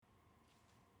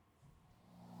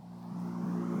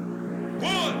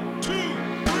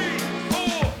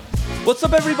What's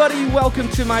up, everybody? Welcome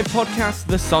to my podcast,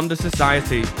 The Sonder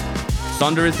Society.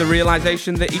 Sonder is the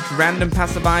realization that each random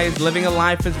passerby is living a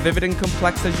life as vivid and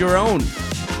complex as your own,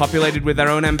 populated with their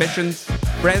own ambitions,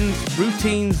 friends,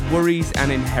 routines, worries,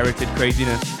 and inherited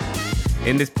craziness.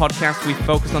 In this podcast, we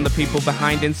focus on the people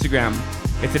behind Instagram,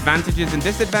 its advantages and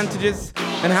disadvantages,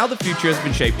 and how the future has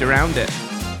been shaped around it.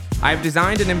 I have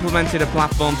designed and implemented a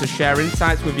platform to share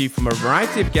insights with you from a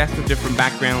variety of guests with different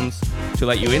backgrounds to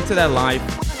let you into their life,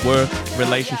 work,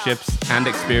 relationships, and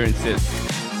experiences.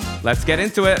 Let's get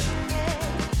into it.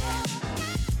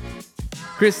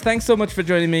 Chris, thanks so much for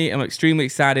joining me. I'm extremely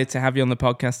excited to have you on the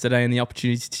podcast today and the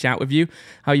opportunity to chat with you.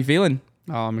 How are you feeling?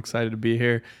 Oh, I'm excited to be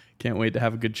here. Can't wait to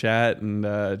have a good chat and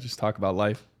just talk about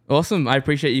life. Awesome. I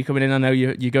appreciate you coming in. I know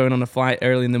you're going on a flight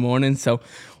early in the morning, so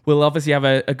we'll obviously have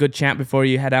a good chat before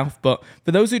you head off. But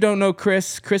for those who don't know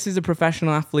Chris is a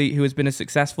professional athlete who has been a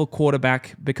successful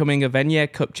quarterback, becoming a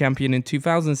Vanier Cup champion in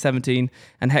 2017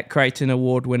 and Heck Crichton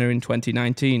Award winner in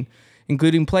 2019,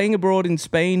 including playing abroad in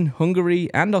Spain, Hungary,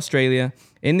 and Australia.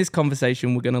 In this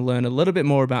conversation, we're going to learn a little bit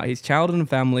more about his childhood and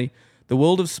family, the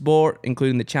world of sport,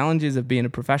 including the challenges of being a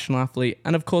professional athlete,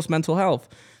 and of course, mental health.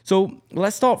 So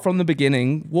let's start from the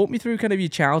beginning. Walk me through kind of your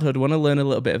childhood. I want to learn a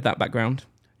little bit of that background.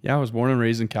 Yeah, I was born and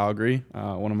raised in Calgary,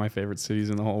 one of my favorite cities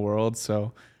in the whole world.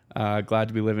 So glad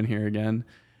to be living here again.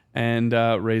 And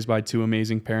raised by two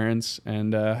amazing parents,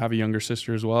 and have a younger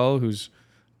sister as well who's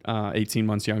 18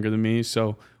 months younger than me.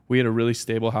 So we had a really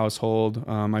stable household.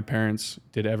 My parents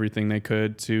did everything they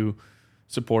could to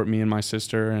support me and my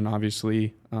sister. And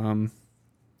obviously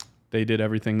they did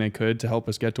everything they could to help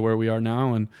us get to where we are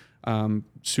now. And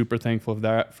super thankful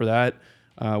for that.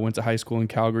 Went to high school in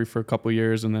Calgary for a couple of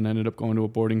years and then ended up going to a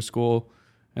boarding school.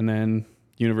 And then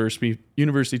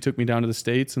university took me down to the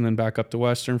States and then back up to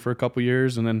Western for a couple of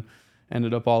years and then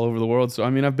ended up all over the world. So, I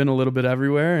mean, I've been a little bit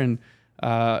everywhere. And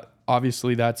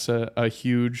obviously that's a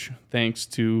huge thanks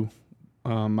to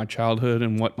my childhood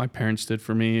and what my parents did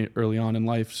for me early on in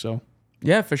life. So.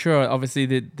 Yeah, for sure. Obviously,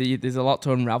 there's a lot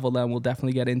to unravel there, and we'll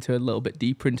definitely get into a little bit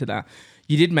deeper into that.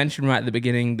 You did mention right at the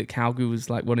beginning that Calgary was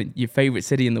like one of your favorite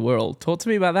city in the world. Talk to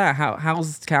me about that.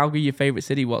 How's Calgary your favorite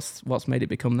city? What's made it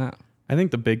become that? I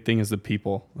think the big thing is the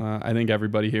people. I think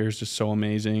everybody here is just so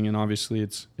amazing, and obviously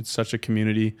it's such a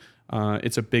community.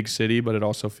 It's a big city, but it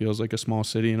also feels like a small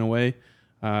city in a way.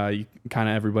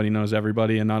 Everybody knows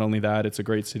everybody, and not only that, it's a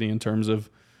great city in terms of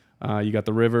you got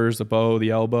the rivers, the Bow,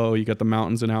 the Elbow, you got the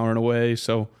mountains an hour and away.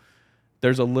 So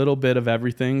there's a little bit of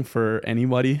everything for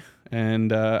anybody.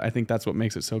 And I think that's what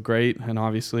makes it so great. And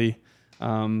obviously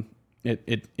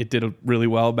it did really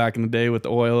well back in the day with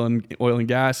the oil and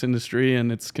gas industry,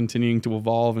 and it's continuing to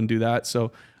evolve and do that.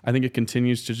 So I think it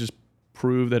continues to just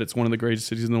prove that it's one of the greatest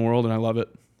cities in the world, and I love it.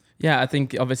 Yeah, I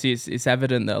think obviously it's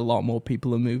evident that a lot more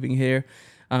people are moving here.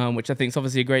 Which I think is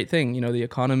obviously a great thing. You know, the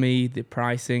economy, the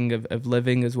pricing of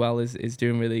living as well is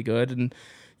doing really good. And,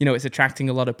 you know, it's attracting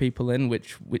a lot of people in,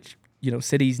 which you know,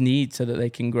 cities need so that they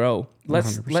can grow.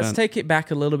 Let's take it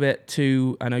back a little bit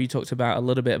to, I know you talked about a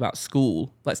little bit about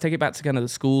school. Let's take it back to kind of the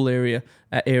school era.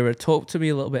 Talk to me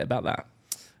a little bit about that.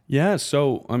 Yeah,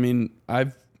 so, I mean,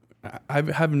 I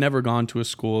have never gone to a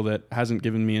school that hasn't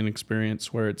given me an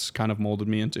experience where it's kind of molded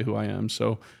me into who I am.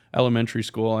 So elementary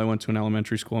school, I went to an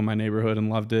elementary school in my neighborhood and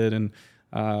loved it. And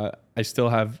I still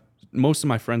have, most of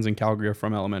my friends in Calgary are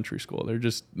from elementary school. They're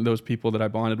just those people that I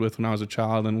bonded with when I was a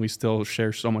child, and we still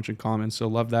share so much in common. So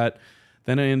love that.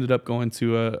 Then I ended up going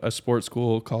to a sports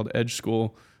school called Edge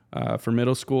School for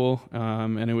middle school.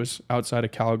 And it was outside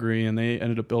of Calgary, and they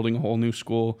ended up building a whole new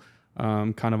school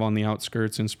kind of on the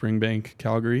outskirts in Springbank,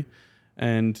 Calgary,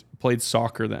 and played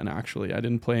soccer then, actually. I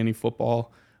didn't play any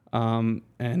football.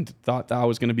 And thought that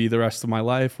was going to be the rest of my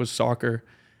life was soccer,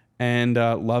 and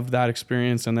loved that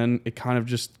experience. And then it kind of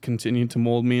just continued to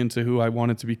mold me into who I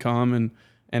wanted to become, and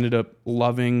ended up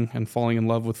loving and falling in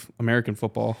love with American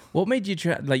football. What made you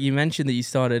like you mentioned that you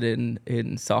started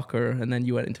in soccer and then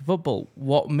you went into football.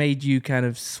 What made you kind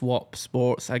of swap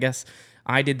sports? I guess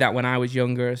I did that when I was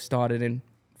younger, started in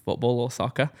football or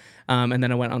soccer, and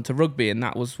then I went on to rugby, and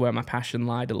that was where my passion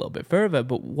lied a little bit further.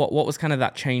 But what was kind of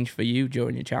that change for you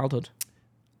during your childhood?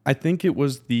 I think it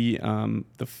was the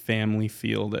family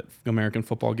feel that American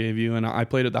football gave you, and I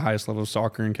played at the highest level of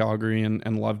soccer in Calgary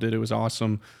and loved it. It was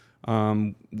awesome.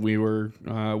 We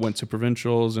went to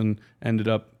provincials and ended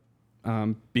up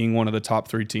being one of the top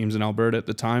 3 teams in Alberta at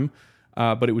the time,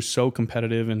 but it was so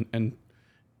competitive and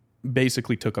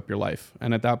basically took up your life.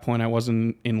 And at that point, I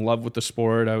wasn't in love with the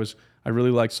sport. I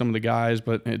really liked some of the guys,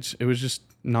 but it was just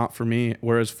not for me.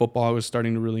 Whereas football, I was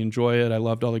starting to really enjoy it. I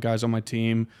loved all the guys on my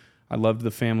team. I loved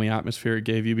the family atmosphere it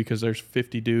gave you because there's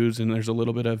 50 dudes and there's a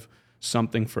little bit of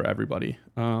something for everybody.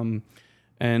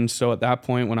 And so at that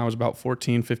point, when I was about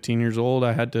 14, 15 years old,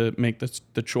 I had to make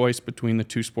the choice between the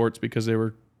two sports because they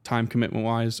were time commitment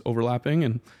wise overlapping.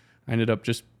 And I ended up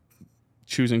just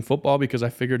choosing football because I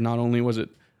figured not only was it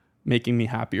making me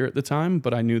happier at the time,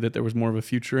 but I knew that there was more of a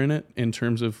future in it in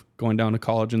terms of going down to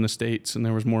college in the States, and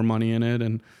there was more money in it.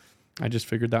 And I just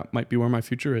figured that might be where my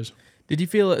future is. Did you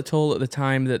feel at all at the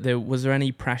time that was there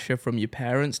any pressure from your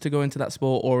parents to go into that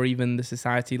sport, or even the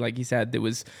society? Like you said, there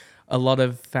was a lot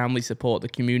of family support. The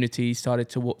community started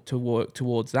to work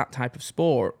towards that type of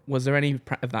sport. Was there any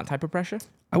of that type of pressure?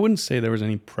 I wouldn't say there was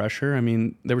any pressure. I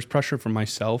mean, there was pressure from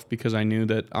myself because I knew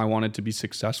that I wanted to be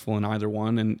successful in either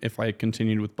one. And if I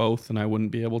continued with both, then I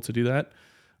wouldn't be able to do that.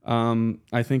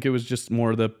 I think it was just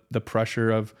more the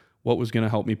pressure of what was going to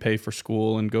help me pay for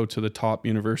school and go to the top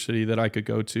university that I could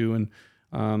go to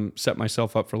and set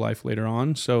myself up for life later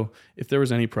on. So if there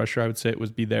was any pressure, I would say it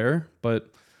would be there, but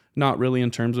not really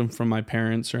in terms of from my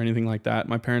parents or anything like that.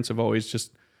 My parents have always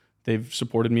they've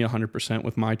supported me 100%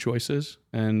 with my choices,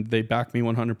 and they back me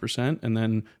 100%, and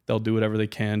then they'll do whatever they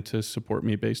can to support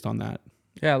me based on that.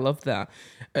 Yeah, I love that.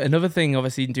 Another thing,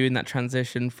 obviously, doing that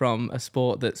transition from a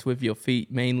sport that's with your feet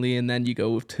mainly, and then you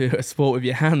go to a sport with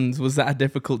your hands, was that a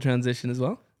difficult transition as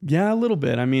well? Yeah, a little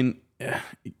bit. I mean,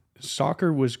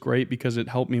 soccer was great because it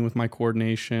helped me with my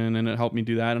coordination, and it helped me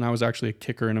do that. And I was actually a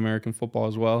kicker in American football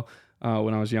as well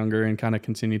when I was younger, and kind of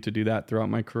continued to do that throughout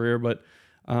my career. But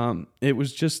it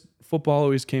was just football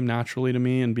always came naturally to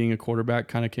me, and being a quarterback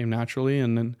kind of came naturally.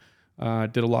 And then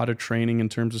did a lot of training in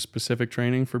terms of specific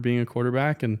training for being a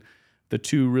quarterback, and the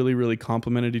two really, really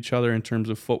complemented each other in terms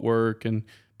of footwork and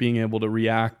being able to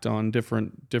react on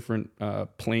different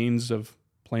planes of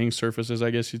playing surfaces, I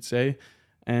guess you'd say.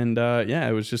 And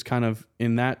it was just kind of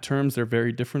in that terms, they're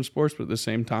very different sports, but at the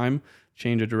same time,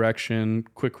 change of direction,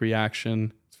 quick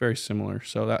reaction, it's very similar.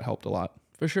 So that helped a lot.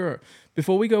 For sure.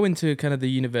 Before we go into kind of the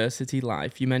university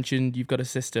life, you mentioned you've got a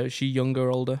sister. Is she younger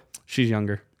or older? She's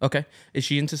younger. Okay. Is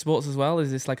she into sports as well?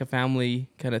 Is this like a family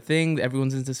kind of thing?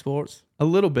 Everyone's into sports? A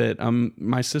little bit.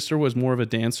 My sister was more of a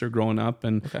dancer growing up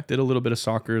and did a little bit of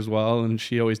soccer as well. And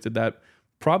she always did that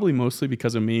probably mostly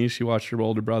because of me. She watched her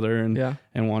older brother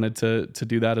and wanted to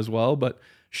do that as well. But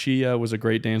she was a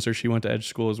great dancer. She went to Edge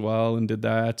School as well and did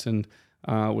that, and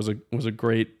was a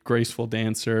great, graceful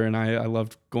dancer. And I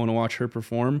loved going to watch her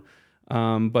perform.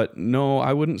 But no,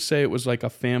 I wouldn't say it was like a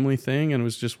family thing. And it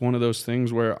was just one of those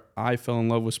things where I fell in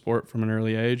love with sport from an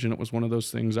early age. And it was one of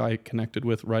those things I connected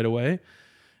with right away.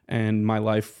 And my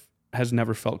life has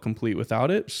never felt complete without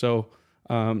it. So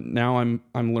now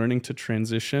I'm learning to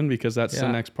transition because that's the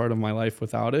next part of my life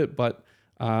without it. But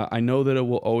I know that it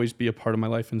will always be a part of my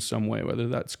life in some way, whether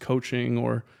that's coaching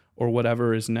or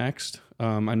whatever is next.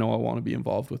 I know I want to be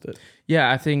involved with it.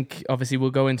 Yeah, I think obviously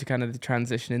we'll go into kind of the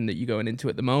transition that you're going into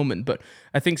at the moment, but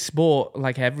I think sport,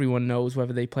 like everyone knows,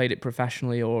 whether they played it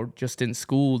professionally or just in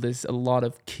school, there's a lot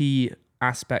of key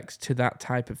aspects to that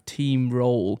type of team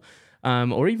role,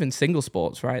 or even single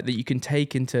sports, right, that you can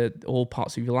take into all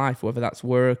parts of your life, whether that's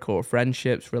work or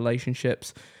friendships,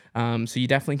 relationships. So you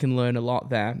definitely can learn a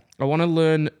lot there. I want to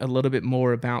learn a little bit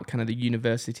more about kind of the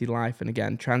university life, and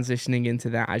again, transitioning into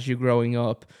that as you're growing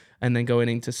up and then going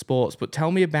into sports. But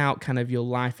tell me about kind of your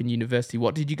life in university.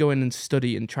 What did you go in and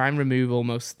study, and try and remove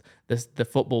almost the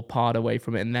football part away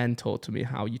from it, and then talk to me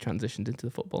how you transitioned into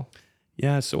the football.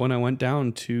 Yeah, so when I went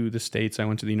down to the States, I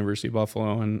went to the University of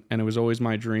Buffalo, and it was always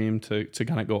my dream to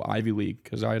kind of go Ivy League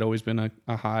because I had always been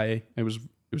a high. It was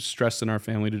stressed in our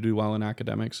family to do well in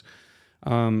academics.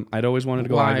 I'd always wanted to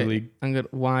go Ivy League.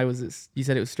 Why was it? You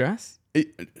said it was stress?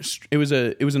 It was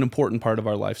an important part to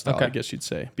our lifestyle, I guess you'd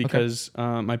say, because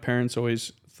my parents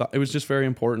always thought it was just very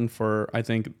important for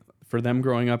them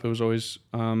growing up. It was always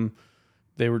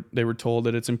they were told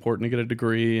that it's important to get a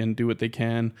degree and do what they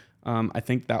can. I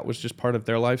think that was just part of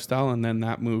their lifestyle, and then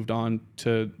that moved on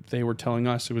to they were telling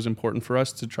us it was important for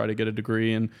us to try to get a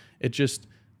degree, and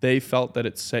they felt that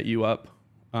it set you up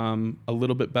a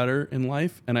little bit better in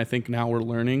life. And I think now we're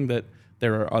learning that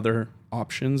there are other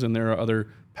options and there are other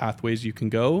pathways you can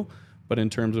go. But in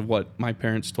terms of what my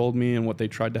parents told me and what they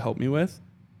tried to help me with,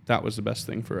 that was the best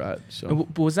thing for that. So,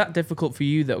 but was that difficult for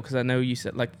you though? Because I know you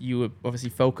said like you were obviously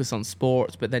focused on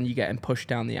sports, but then you getting pushed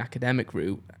down the academic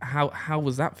route. How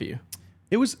was that for you?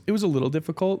 It was a little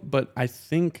difficult, but I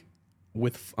think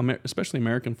with especially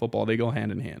American football, they go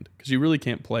hand in hand because you really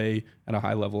can't play at a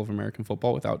high level of American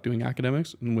football without doing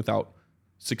academics and without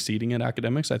succeeding at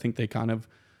academics. I think they kind of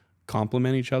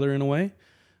complement each other in a way.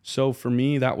 So for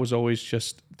me, that was always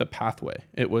just the pathway.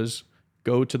 It was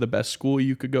go to the best school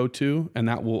you could go to, and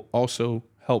that will also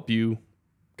help you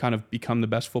kind of become the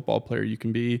best football player you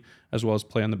can be, as well as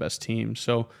play on the best team.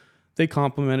 So they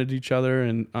complemented each other,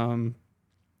 and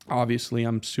obviously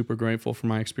I'm super grateful for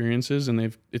my experiences,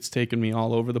 and it's taken me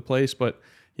all over the place. But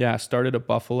yeah, I started at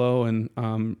Buffalo and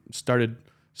started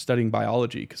studying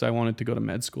biology because I wanted to go to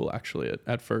med school actually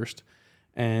at first.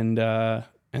 And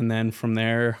then from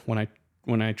there,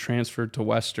 when I transferred to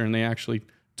Western, they actually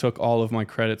took all of my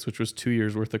credits, which was 2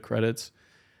 years worth of credits.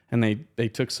 And they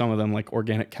took some of them, like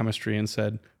organic chemistry, and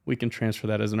said, we can transfer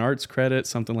that as an arts credit,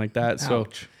 something like that.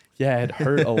 Ouch. So yeah, it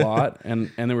hurt a lot.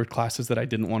 And there were classes that I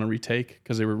didn't want to retake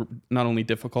because they were not only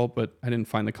difficult, but I didn't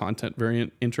find the content very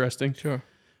interesting. Sure.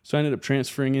 So I ended up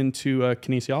transferring into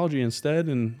kinesiology instead.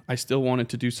 And I still wanted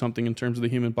to do something in terms of the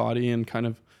human body and kind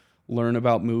of learn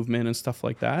about movement and stuff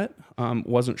like that.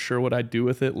 Wasn't sure what I'd do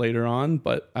with it later on,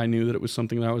 but I knew that it was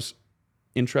something that I was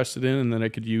interested in and that I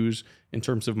could use in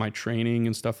terms of my training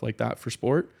and stuff like that for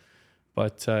sport.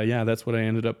 But yeah, that's what I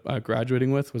ended up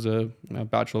graduating with, was a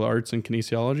Bachelor of Arts in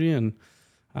kinesiology.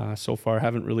 And so far I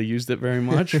haven't really used it very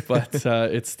much, but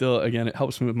it's still, again, it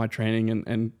helps me with my training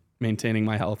and maintaining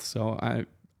my health. So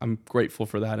I'm grateful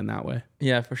for that in that way.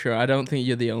 Yeah, for sure. I don't think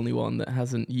you're the only one that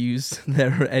hasn't used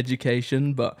their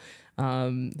education, but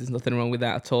there's nothing wrong with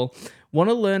that at all. Want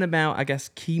to learn about, I guess,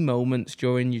 key moments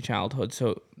during your childhood.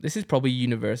 So this is probably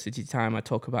university time. I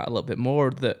talk about a little bit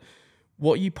more that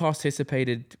what you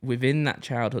participated within that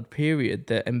childhood period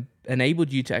that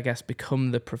enabled you to, I guess,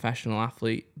 become the professional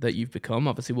athlete that you've become.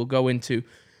 Obviously, we'll go into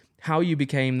how you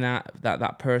became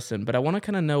that person, but I want to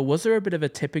kind of know, was there a bit of a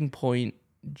tipping point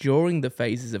during the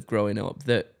phases of growing up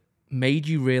that made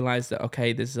you realize that,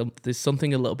 okay, there's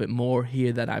something a little bit more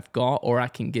here that I've got or I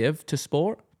can give to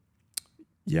sport?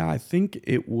 Yeah, I think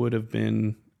it would have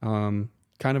been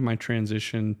kind of my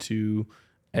transition to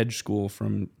edge school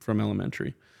from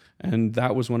elementary. And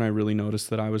that was when I really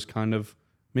noticed that I was kind of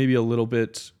maybe a little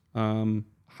bit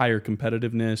higher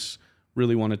competitiveness,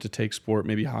 really wanted to take sport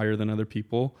maybe higher than other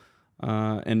people,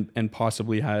 and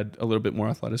possibly had a little bit more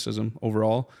athleticism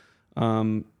overall.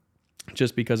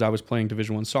 Just because I was playing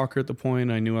Division I soccer at the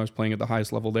point, I knew I was playing at the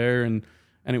highest level there, and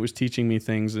it was teaching me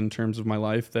things in terms of my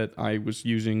life that I was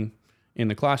using in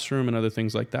the classroom and other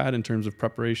things like that in terms of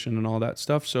preparation and all that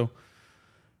stuff. So,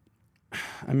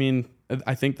 I mean,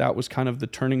 I think that was kind of the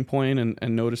turning point,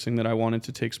 and noticing that I wanted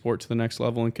to take sport to the next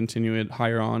level and continue it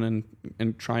higher on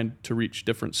and trying to reach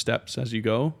different steps as you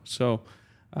go. So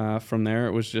from there,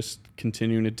 it was just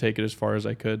continuing to take it as far as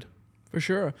I could. For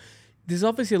sure. There's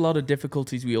obviously a lot of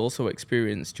difficulties we also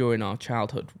experienced during our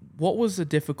childhood. What was a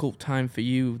difficult time for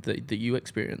you that you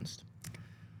experienced?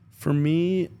 For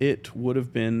me, it would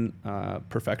have been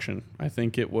perfection. I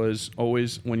think it was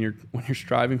always when you're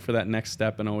striving for that next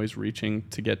step and always reaching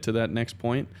to get to that next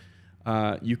point,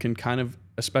 you can kind of,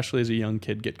 especially as a young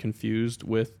kid, get confused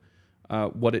with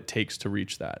what it takes to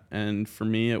reach that. And for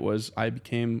me, it was I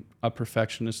became a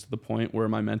perfectionist to the point where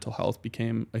my mental health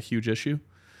became a huge issue.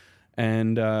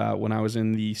 And when I was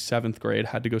in the 7th grade, I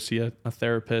had to go see a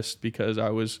therapist because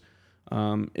I was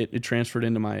it transferred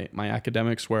into my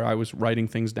academics, where I was writing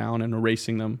things down and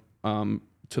erasing them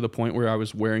to the point where I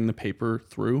was wearing the paper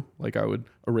through. Like I would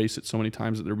erase it so many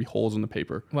times that there'd be holes in the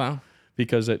paper. Wow.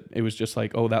 Because it was just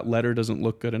like, oh, that letter doesn't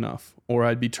look good enough. Or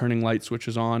I'd be turning light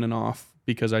switches on and off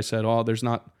because I said, oh, there's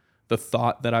not the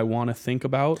thought that I want to think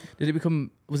about.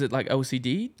 Was it like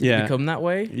OCD? Did Yeah. it become that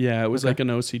way? Yeah, it was Okay. like an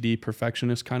OCD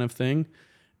perfectionist kind of thing.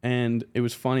 And it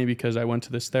was funny because I went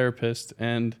to this therapist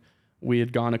and we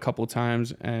had gone a couple of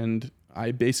times, and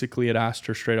I basically had asked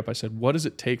her straight up, I said, what does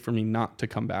it take for me not to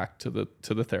come back to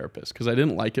the therapist? Because I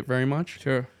didn't like it very much.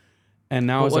 Sure. And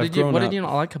now as I've grown up, what did you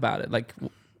not like about it? Like,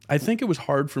 I think it was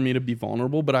hard for me to be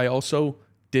vulnerable, but I also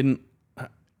didn't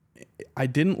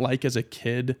like as a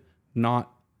kid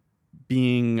not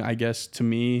being, I guess, to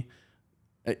me,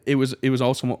 it was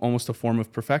also almost a form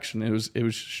of perfection. It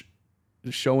was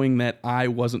showing that I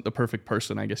wasn't the perfect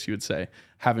person, I guess you would say,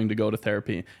 having to go to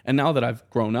therapy. And now that I've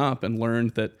grown up and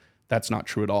learned that that's not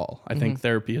true at all, I think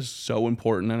therapy is so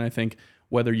important. And I think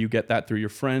whether you get that through your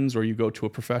friends or you go to a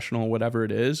professional, whatever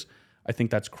it is, I think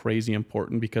that's crazy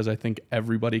important because I think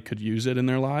everybody could use it in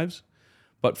their lives.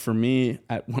 But for me,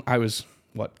 I was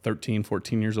 13,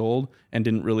 14 years old and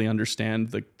didn't really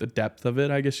understand the depth of it,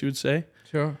 I guess you would say.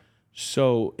 sure.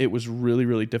 So it was really,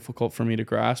 really difficult for me to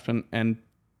grasp. And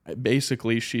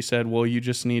basically she said, well, you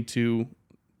just need to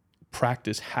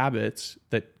practice habits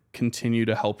that continue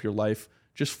to help your life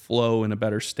just flow in a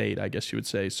better state, I guess you would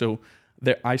say. So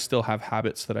I still have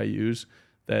habits that I use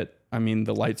that I mean,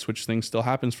 the light switch thing still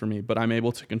happens for me, but I'm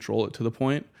able to control it to the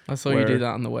point. I saw you do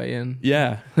that on the way in.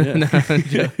 Yeah. No, I'm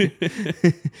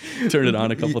Turn it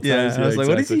on a couple times. I was like,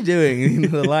 what is he doing?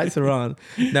 The lights are on.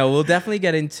 No, we'll definitely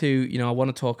get into, I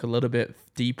want to talk a little bit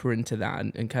deeper into that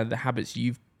and kind of the habits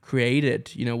you've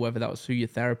created, whether that was through your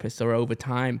therapist or over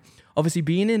time. Obviously,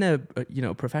 being in a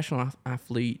professional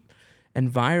athlete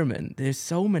environment, there's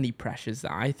so many pressures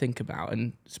that I think about,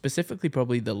 and specifically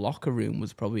probably the locker room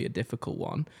was probably a difficult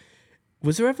one.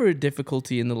 Was there ever a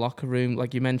difficulty in the locker room?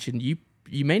 Like you mentioned, you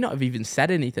may not have even said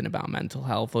anything about mental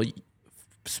health, or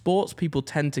sports people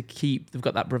tend to they've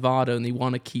got that bravado and they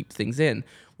want to keep things in.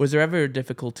 Was there ever a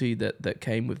difficulty that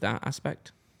came with that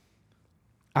aspect?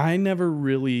 I never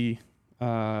really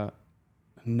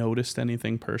noticed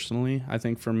anything personally. I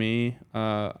think for me,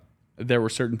 there were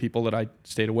certain people that I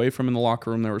stayed away from in the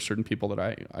locker room. There were certain people that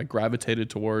I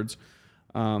gravitated towards.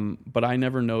 But I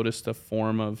never noticed a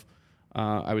form of,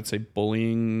 I would say,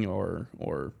 bullying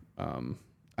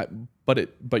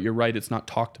but you're right, it's not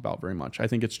talked about very much. I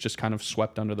think it's just kind of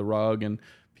swept under the rug and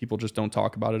people just don't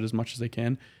talk about it as much as they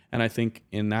can. And I think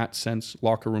in that sense,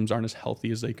 locker rooms aren't as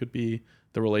healthy as they could be.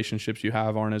 The relationships you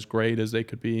have aren't as great as they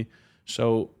could be.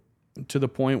 So to the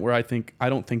point where I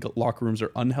don't think locker rooms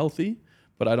are unhealthy,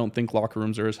 but I don't think locker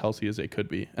rooms are as healthy as they could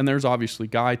be. And there's obviously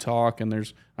guy talk,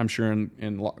 and I'm sure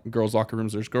in girls' locker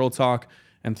rooms, there's girl talk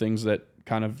and things that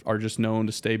kind of are just known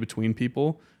to stay between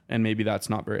people. And maybe that's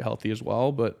not very healthy as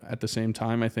well. But at the same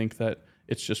time, I think that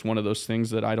it's just one of those things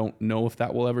that I don't know if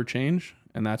that will ever change.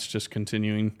 And that's just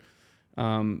continuing.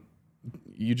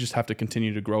 You just have to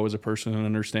continue to grow as a person and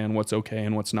understand what's okay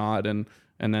and what's not. And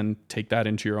then take that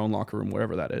into your own locker room,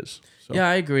 wherever that is. So. Yeah,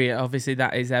 I agree. Obviously,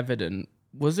 that is evident.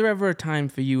 Was there ever a time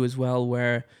for you as well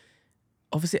where,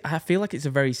 obviously, I feel like it's a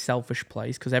very selfish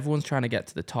place because everyone's trying to get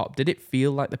to the top. Did it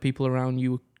feel like the people around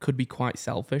you could be quite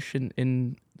selfish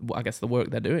in I guess, the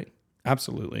work they're doing?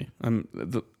 Absolutely.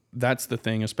 That's the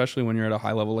thing, especially when you're at a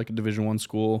high level like a Division I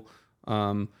school.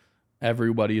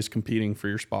 Everybody is competing for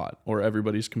your spot, or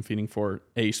everybody's competing for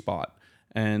a spot.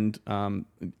 And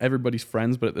everybody's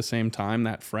friends, but at the same time,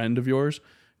 that friend of yours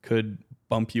could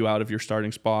bump you out of your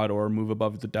starting spot or move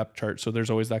above the depth chart. So there's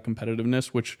always that competitiveness,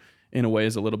 which in a way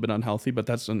is a little bit unhealthy, but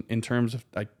that's in terms of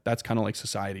that's kind of like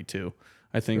society too.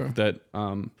 I think that,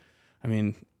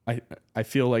 I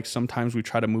feel like sometimes we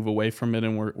try to move away from it,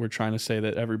 and we're trying to say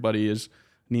that everybody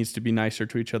needs to be nicer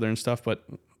to each other and stuff. But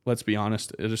let's be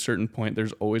honest, at a certain point,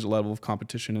 there's always a level of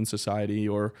competition in society,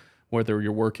 or whether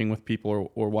you're working with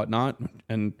people or whatnot.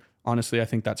 And honestly, I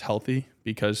think that's healthy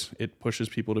because it pushes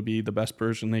people to be the best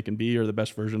person they can be, or the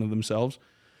best version of themselves.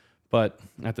 But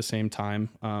at the same time,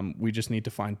 we just need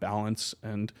to find balance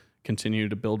and continue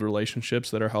to build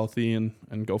relationships that are healthy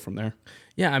and go from there.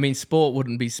 Yeah, I mean, sport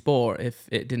wouldn't be sport if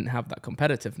it didn't have that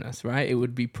competitiveness, right? It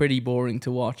would be pretty boring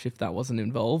to watch if that wasn't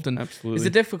involved. And absolutely, it's a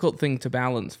difficult thing to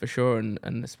balance for sure.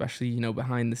 And especially,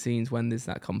 behind the scenes when there's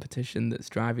that competition that's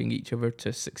driving each other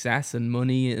to success and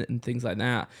money and things like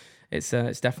that. It's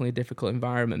definitely a difficult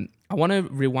environment. I want to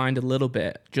rewind a little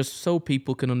bit just so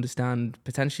people can understand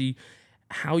potentially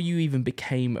how you even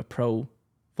became a pro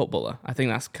footballer. I think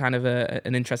that's kind of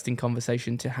an interesting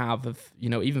conversation to have of,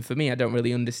 even for me, I don't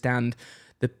really understand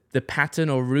the pattern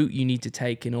or route you need to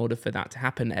take in order for that to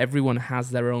happen. Everyone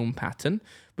has their own pattern,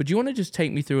 but do you want to just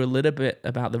take me through a little bit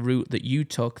about the route that you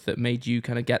took that made you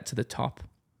kind of get to the top?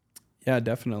 Yeah,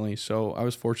 definitely. So I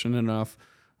was fortunate enough.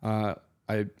 I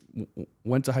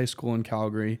went to high school in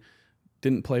Calgary,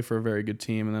 didn't play for a very good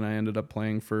team, and then I ended up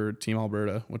playing for Team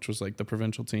Alberta, which was like the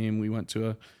provincial team. We went to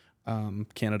a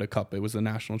Canada Cup. It was the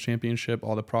national championship.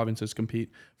 All the provinces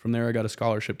compete. From there, I got a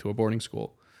scholarship to a boarding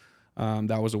school.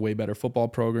 That was a way better football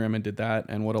program, and did that.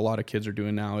 And what a lot of kids are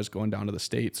doing now is going down to the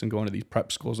States and going to these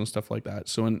prep schools and stuff like that.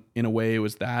 So in a way, it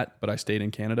was that, but I stayed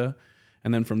in Canada.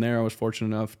 And then from there, I was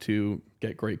fortunate enough to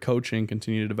get great coaching,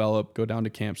 continue to develop, go down to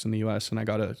camps in the U.S., and I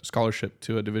got a scholarship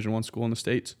to a Division I school in the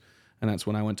States. And that's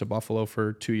when I went to Buffalo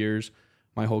for 2 years.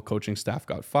 My whole coaching staff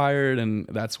got fired, and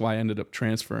that's why I ended up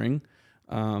transferring.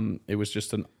 It was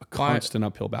just a constant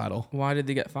uphill battle. Why did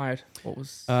they get fired? What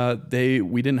was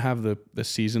we didn't have the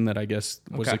season that I guess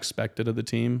was expected of the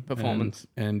team. Performance.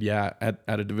 And yeah, at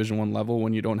a Division I level,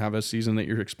 when you don't have a season that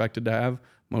you're expected to have,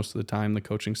 most of the time the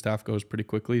coaching staff goes pretty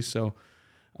quickly. So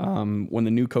when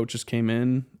the new coaches came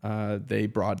in, they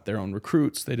brought their own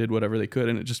recruits. They did whatever they could,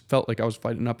 and it just felt like I was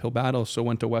fighting an uphill battle. So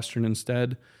went to Western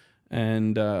instead,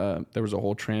 and there was a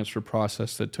whole transfer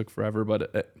process that took forever.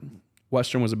 But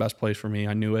Western was the best place for me.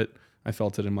 I knew it. I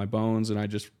felt it in my bones, and I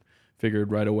just figured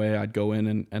right away I'd go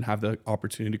in and have the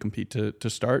opportunity to compete to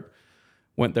start.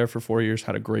 Went there for 4 years,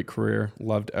 had a great career,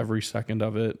 loved every second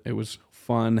of it. It was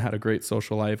fun, had a great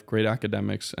social life, great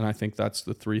academics, and I think that's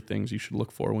the three things you should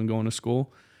look for when going to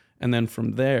school. And then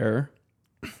from there,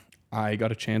 I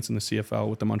got a chance in the CFL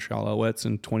with the Montreal Alouettes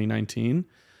in 2019.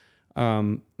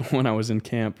 When I was in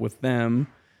camp with them,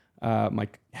 my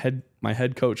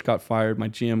head coach got fired, my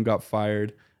GM got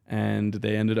fired, and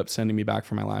they ended up sending me back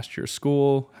for my last year of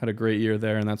school. Had a great year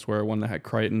there, and that's where I won the Het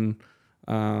Crichton.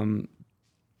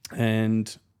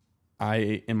 And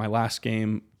I, in my last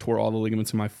game, tore all the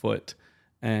ligaments in my foot.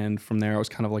 And from there, I was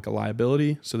kind of like a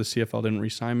liability. So the CFL didn't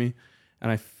re-sign me.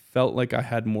 And I felt like I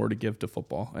had more to give to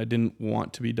football. I didn't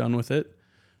want to be done with it.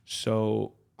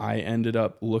 So I ended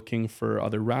up looking for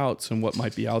other routes and what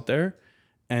might be out there.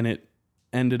 And it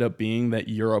ended up being that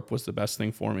Europe was the best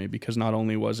thing for me, because not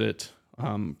only was it,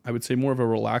 I would say, more of a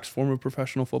relaxed form of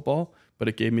professional football, but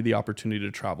it gave me the opportunity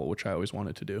to travel, which I always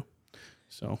wanted to do.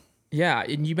 So... Yeah,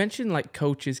 and you mentioned like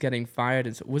coaches getting fired,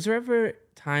 and so was there ever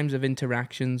times of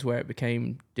interactions where it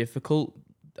became difficult?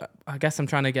 I guess I'm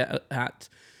trying to get at,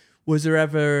 was there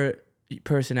ever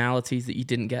personalities that you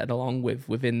didn't get along with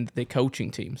within the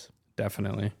coaching teams?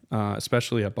 Definitely,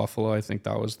 especially at Buffalo. I think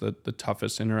that was the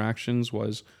toughest interactions.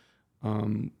 Was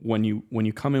when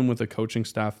you come in with a coaching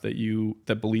staff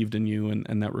that believed in you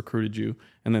and that recruited you,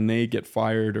 and then they get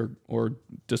fired or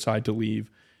decide to leave.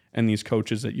 And these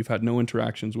coaches that you've had no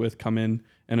interactions with come in,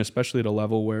 and especially at a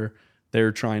level where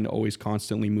they're trying to always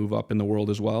constantly move up in the world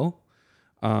as well.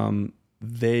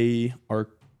 They are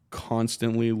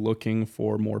constantly looking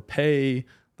for more pay,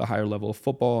 the higher level of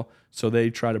football. So they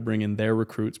try to bring in their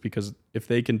recruits, because if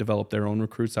they can develop their own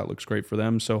recruits, that looks great for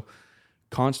them. So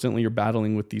constantly you're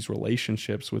battling with these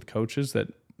relationships with coaches that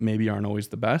maybe aren't always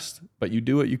the best, but you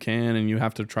do what you can, and you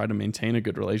have to try to maintain a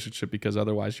good relationship, because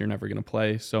otherwise you're never going to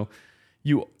play. So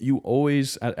you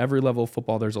always, at every level of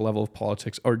football, there's a level of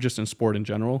politics, or just in sport in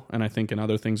general. And I think in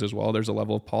other things as well, there's a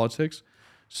level of politics.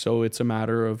 So it's a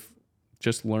matter of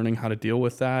just learning how to deal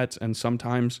with that. And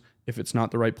sometimes if it's not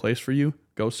the right place for you,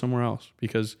 go somewhere else,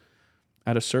 because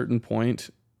at a certain point,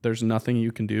 there's nothing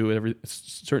you can do.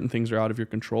 Certain things are out of your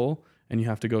control, and you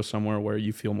have to go somewhere where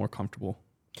you feel more comfortable.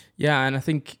 Yeah, and I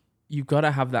think you've got to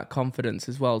have that confidence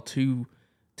as well to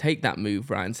take that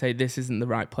move, right, and say, this isn't the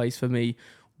right place for me.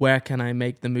 Where can I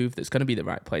make the move that's going to be the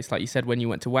right place? Like you said, when you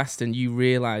went to Western, you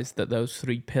realized that those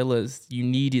three pillars, you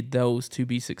needed those to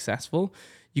be successful.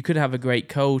 You could have a great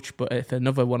coach, but if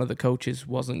another one of the coaches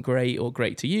wasn't great or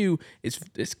great to you,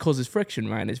 it causes friction,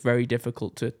 right? And it's very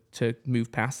difficult to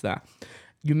move past that.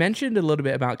 You mentioned a little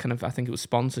bit about kind of, I think it was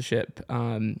sponsorship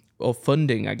or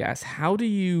funding, I guess. How do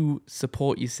you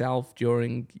support yourself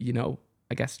during,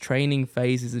 I guess, training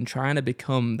phases and trying to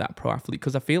become that pro athlete?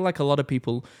 Because I feel like a lot of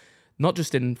people, not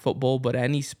just in football, but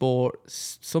any sport,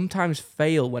 sometimes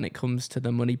fail when it comes to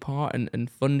the money part and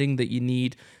funding that you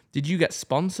need. Did you get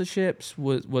sponsorships?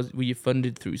 Were you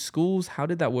funded through schools? How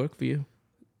did that work for you?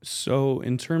 So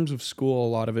in terms of school, a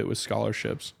lot of it was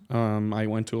scholarships. I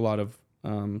went to a lot of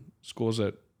schools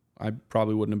that I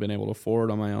probably wouldn't have been able to afford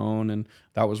on my own. And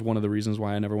that was one of the reasons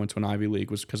why I never went to an Ivy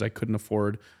League, was because I couldn't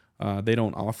afford. They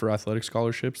don't offer athletic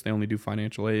scholarships. They only do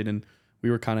financial aid. And we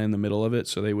were kind of in the middle of it,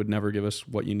 so they would never give us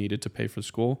what you needed to pay for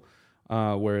school.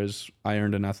 Whereas I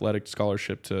earned an athletic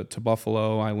scholarship to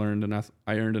Buffalo. I earned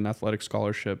an athletic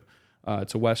scholarship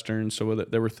to Western. So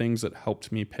there were things that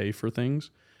helped me pay for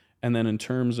things. And then in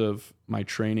terms of my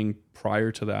training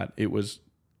prior to that, it was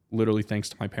literally thanks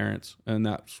to my parents. And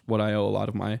that's what I owe a lot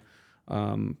of my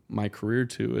my career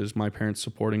to, is my parents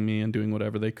supporting me and doing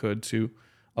whatever they could to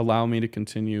allow me to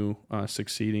continue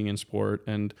succeeding in sport,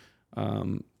 and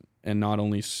not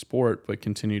only sport, but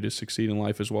continue to succeed in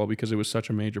life as well, because it was such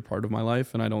a major part of my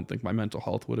life. And I don't think my mental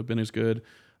health would have been as good.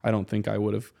 I don't think I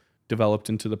would have developed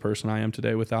into the person I am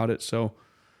today without it. So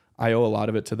I owe a lot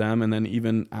of it to them. And then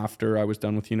even after I was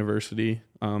done with university,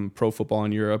 pro football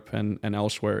in Europe and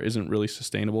elsewhere isn't really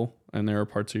sustainable. And there are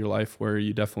parts of your life where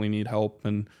you definitely need help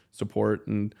and support.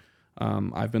 And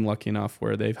I've been lucky enough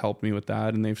where they've helped me with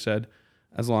that. And they've said,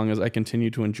 as long as I continue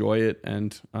to enjoy it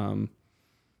and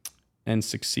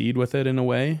succeed with it in a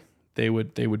way, they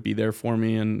would be there for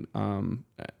me. And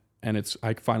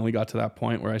I finally got to that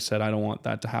point where I said, I don't want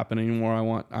that to happen anymore.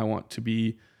 I want to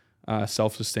be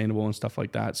self-sustainable and stuff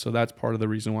like that. So that's part of the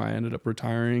reason why I ended up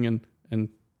retiring and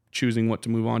choosing what to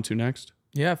move on to next.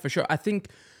 Yeah, for sure. I think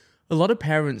a lot of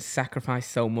parents sacrifice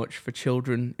so much for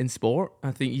children in sport.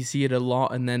 I think you see it a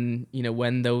lot. And then,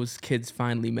 when those kids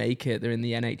finally make it, they're in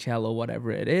the NHL or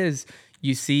whatever it is,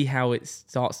 you see how it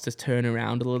starts to turn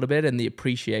around a little bit, and the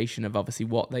appreciation of obviously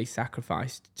what they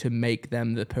sacrificed to make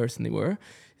them the person they were.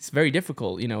 It's very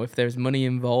difficult, if there's money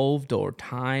involved or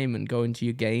time and going to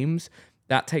your games,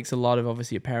 that takes a lot of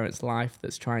obviously a parent's life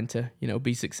that's trying to,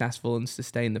 be successful and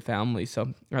sustain the family.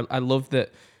 So I love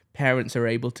that parents are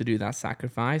able to do that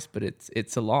sacrifice, but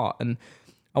it's a lot. And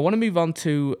I want to move on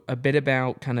to a bit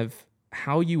about kind of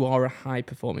how you are a high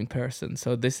performing person.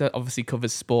 So this obviously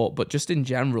covers sport, but just in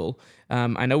general,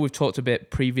 I know we've talked a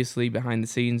bit previously behind the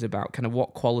scenes about kind of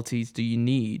what qualities do you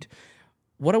need.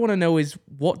 What I want to know is,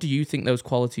 what do you think those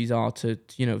qualities are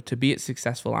to be a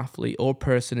successful athlete or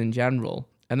person in general?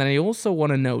 And then I also want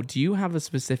to know, do you have a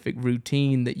specific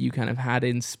routine that you kind of had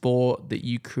in sport that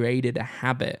you created a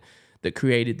habit that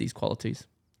created these qualities?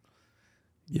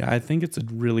 Yeah, I think it's a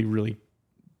really, really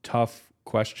tough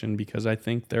question, because I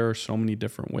think there are so many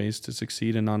different ways to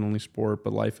succeed in not only sport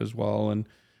but life as well.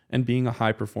 And being a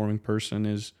high performing person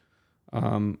is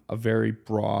a very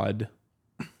broad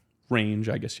range,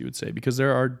 I guess you would say, because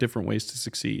there are different ways to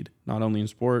succeed, not only in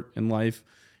sport, in life,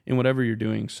 in whatever you're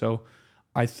doing. So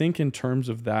I think in terms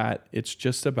of that, it's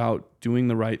just about doing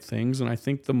the right things. And I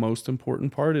think the most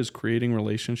important part is creating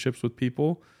relationships with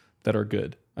people that are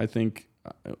good. I think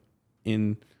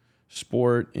in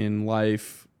sport, in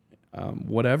life,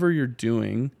 whatever you're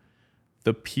doing,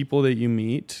 the people that you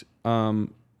meet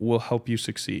will help you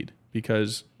succeed,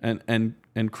 because and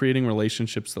creating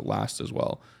relationships that last as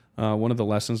well. One of the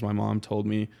lessons my mom told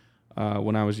me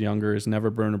when I was younger is never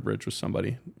burn a bridge with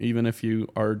somebody. Even if you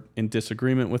are in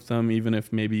disagreement with them, even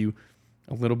if maybe you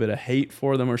a little bit of hate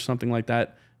for them or something like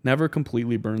that, never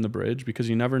completely burn the bridge, because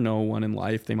you never know when in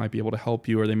life they might be able to help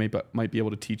you, or they might be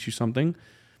able to teach you something.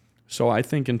 So I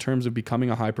think in terms of becoming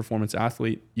a high performance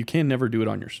athlete, you can never do it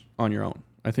on your own.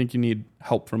 I think you need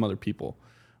help from other people.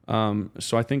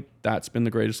 So I think that's been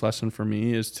the greatest lesson for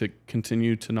me, is to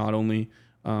continue to not only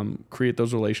create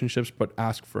those relationships, but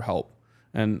ask for help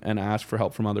and ask for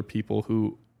help from other people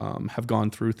who have gone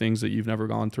through things that you've never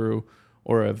gone through,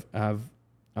 or have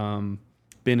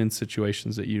been in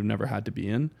situations that you've never had to be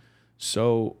in.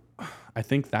 So I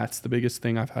think that's the biggest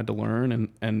thing I've had to learn,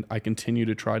 and I continue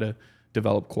to try to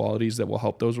develop qualities that will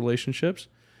help those relationships.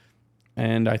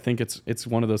 And I think it's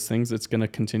one of those things that's going to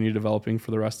continue developing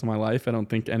for the rest of my life. I don't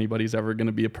think anybody's ever going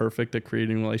to be perfect at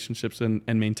creating relationships and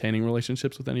maintaining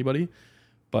relationships with anybody.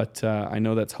 But I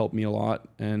know that's helped me a lot,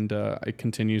 and it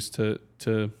continues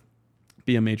to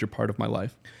be a major part of my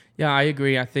life. Yeah, I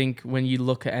agree. I think when you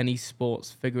look at any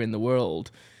sports figure in the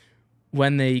world,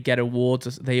 when they get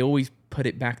awards, they always put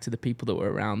it back to the people that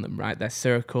were around them, right? Their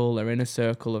circle, their inner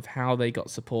circle of how they got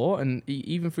support. And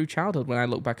even through childhood, when I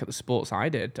look back at the sports I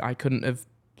did, I couldn't have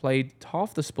played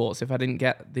half the sports if I didn't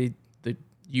get the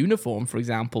uniform, for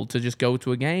example, to just go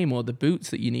to a game, or the boots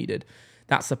that you needed.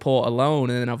 That support alone,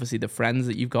 and then obviously the friends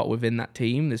that you've got within that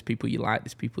team. There's people you like,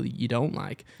 there's people that you don't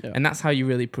like. Yeah. And that's how you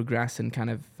really progress and kind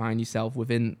of find yourself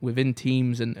within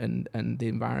teams and the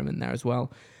environment there as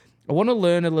well. I want to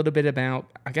learn a little bit about,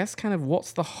 I guess, kind of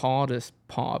what's the hardest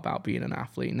part about being an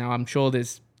athlete. Now, I'm sure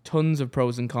there's tons of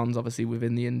pros and cons, obviously,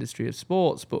 within the industry of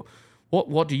sports, but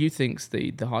what do you think's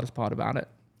the hardest part about it?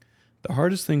 The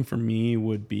hardest thing for me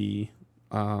would be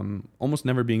almost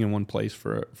never being in one place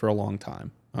for a long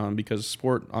time, because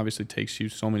sport obviously takes you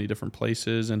so many different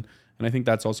places, and I think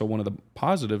that's also one of the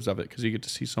positives of it, because you get to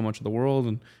see so much of the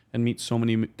world and meet so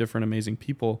many different amazing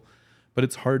people. But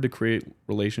it's hard to create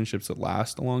relationships that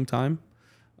last a long time.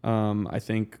 I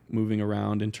think moving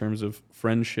around in terms of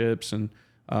friendships, and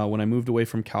when I moved away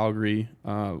from Calgary,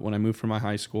 when I moved from my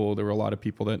high school, there were a lot of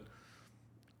people that,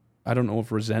 I don't know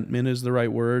if resentment is the right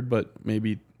word, but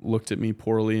maybe looked at me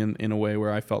poorly in a way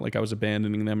where I felt like I was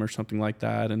abandoning them or something like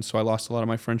that. And so I lost a lot of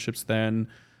my friendships then.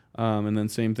 And then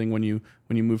same thing when you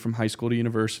move from high school to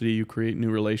university, you create new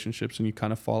relationships and you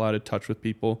kind of fall out of touch with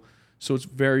people. So it's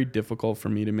very difficult for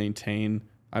me to maintain,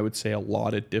 I would say, a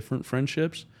lot of different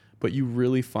friendships, but you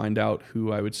really find out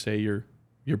who I would say your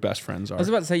best friends are. I was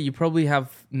about to say, you probably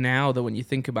have now that when you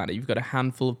think about it, you've got a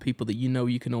handful of people that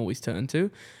you can always turn to.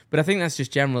 But I think that's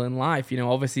just general in life.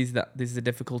 Obviously there's the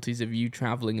difficulties of you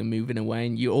traveling and moving away,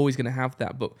 and you're always going to have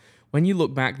that. But when you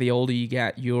look back, the older you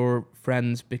get, your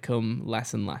friends become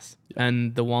less and less. Yeah.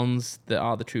 And the ones that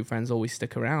are the true friends always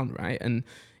stick around, right? And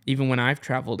even when I've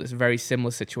traveled, it's a very similar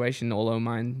situation, although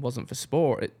mine wasn't for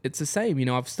sport. It's the same.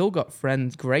 I've still got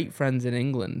friends, great friends in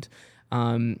England.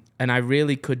 And I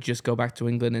really could just go back to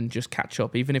England and just catch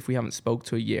up, even if we haven't spoke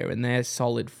to a year, and they're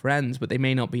solid friends, but they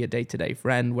may not be a day-to-day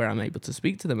friend where I'm able to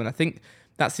speak to them. And I think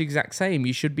that's the exact same.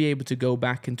 You should be able to go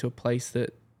back into a place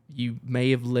that you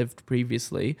may have lived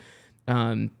previously,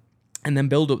 and then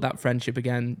build up that friendship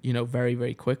again, very,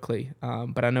 very quickly.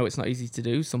 But I know it's not easy to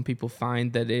do. Some people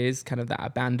find that it is kind of that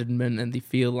abandonment and they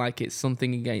feel like it's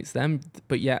something against them.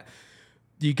 But yet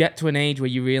you get to an age where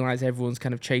you realize everyone's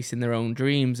kind of chasing their own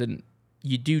dreams, and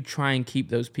you do try and keep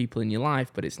those people in your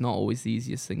life, but it's not always the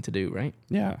easiest thing to do, right?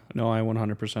 Yeah, no, I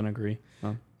 100% agree.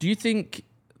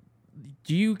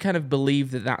 Do you kind of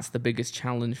believe that that's the biggest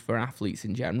challenge for athletes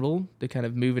in general, the kind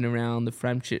of moving around, the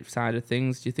friendship side of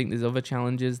things? Do you think there's other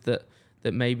challenges that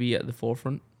may be at the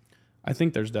forefront? I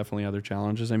think there's definitely other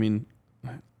challenges. I mean,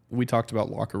 we talked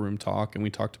about locker room talk, and we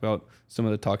talked about some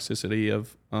of the toxicity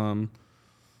of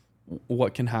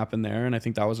what can happen there. And I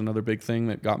think that was another big thing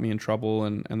that got me in trouble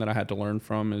and that I had to learn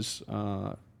from is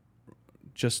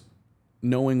just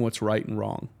knowing what's right and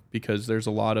wrong, because there's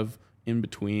a lot of in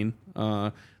between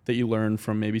that you learn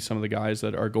from maybe some of the guys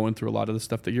that are going through a lot of the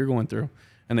stuff that you're going through,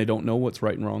 and they don't know what's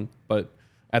right and wrong. But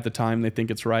at the time they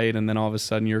think it's right, and then all of a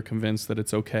sudden you're convinced that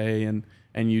it's okay,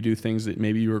 and you do things that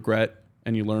maybe you regret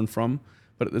and you learn from.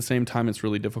 But at the same time, it's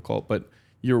really difficult. But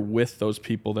you're with those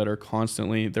people that are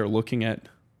constantly, they're looking at,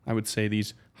 I would say,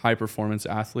 these high performance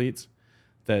athletes,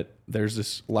 that there's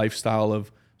this lifestyle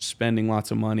of spending lots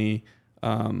of money,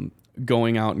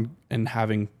 going out and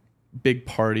having big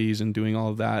parties and doing all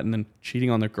of that, and then cheating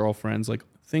on their girlfriends, like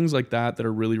things like that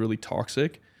are really, really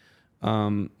toxic,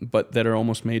 but that are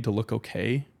almost made to look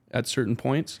okay at certain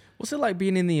points. What's it like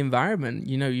being in the environment?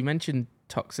 You know, you mentioned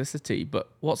toxicity, but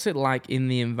what's it like in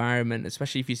the environment,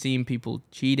 especially if you're seeing people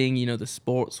cheating, you know, the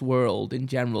sports world in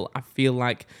general? I feel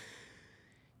like,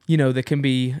 you know, there can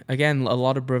be, again, a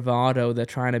lot of bravado. They're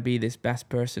trying to be this best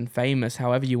person famous,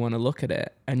 however you want to look at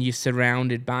it. And you're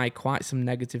surrounded by quite some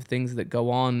negative things that go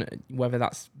on, whether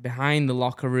that's behind the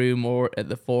locker room or at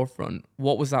the forefront.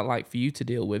 What was that like for you to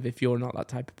deal with if you're not that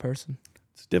type of person?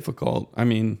 It's difficult. I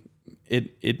mean,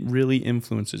 it really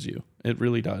influences you. It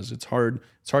really does. It's hard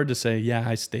to say, yeah,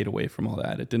 I stayed away from all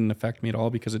that. It didn't affect me at all,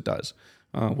 because it does.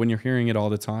 When you're hearing it all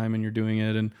the time and you're doing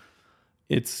it, and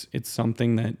it's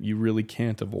something that you really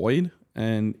can't avoid,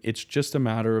 and it's just a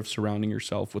matter of surrounding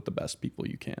yourself with the best people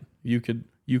you can. You could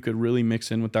really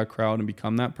mix in with that crowd and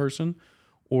become that person,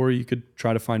 or you could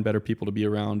try to find better people to be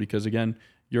around, because again,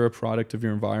 you're a product of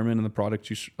your environment and the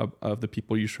product of the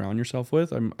people you surround yourself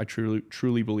with. I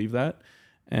truly believe that.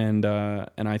 And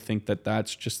I think that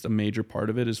that's just a major part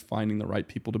of it, is finding the right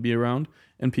people to be around,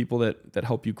 and people that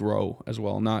help you grow as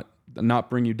well, not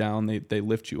bring you down. They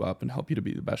lift you up and help you to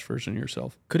be the best version of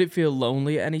yourself. Could it feel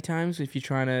lonely at any times if you're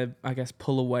trying to, I guess,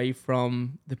 pull away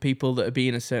from the people that are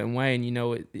being a certain way? And, you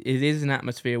know, it is an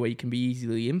atmosphere where you can be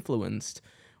easily influenced.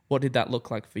 What did that look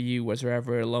like for you? Was there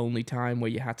ever a lonely time where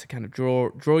you had to kind of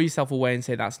draw yourself away and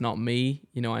say, that's not me?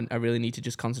 You know, I really need to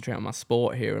just concentrate on my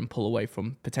sport here and pull away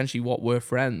from potentially what were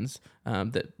friends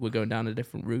that were going down a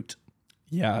different route?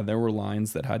 Yeah, there were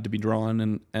lines that had to be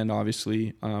drawn, and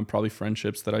obviously probably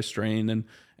friendships that I strained, and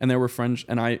there were friends,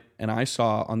 and I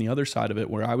saw on the other side of it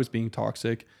where I was being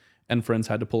toxic and friends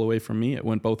had to pull away from me. It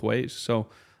went both ways. So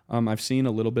I've seen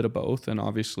a little bit of both, and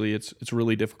obviously it's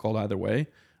really difficult either way.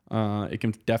 It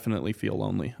can definitely feel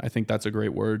lonely. I think that's a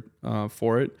great word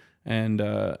for it, and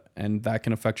that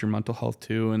can affect your mental health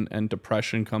too, and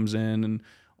depression comes in, and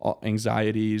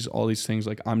anxieties, all these things,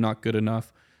 like I'm not good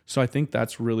enough. So I think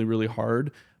that's really, really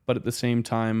hard. But at the same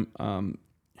time,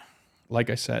 like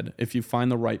I said, if you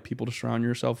find the right people to surround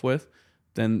yourself with,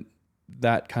 then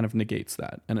that kind of negates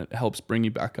that, and it helps bring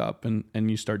you back up, and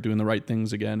you start doing the right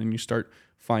things again, and you start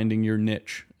finding your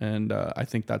niche. And I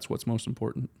think that's what's most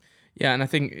important. Yeah, and I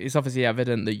think it's obviously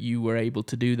evident that you were able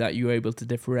to do that. You were able to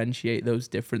differentiate those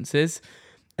differences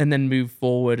and then move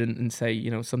forward and say, you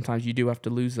know, sometimes you do have to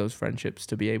lose those friendships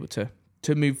to be able to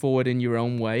move forward in your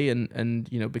own way and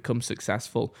you know, become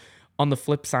successful. On the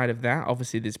flip side of that,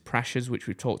 obviously there's pressures, which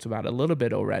we've talked about a little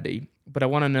bit already, but I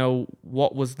want to know,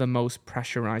 what was the most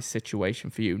pressurized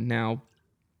situation for you? Now,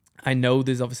 I know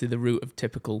there's obviously the route of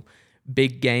typical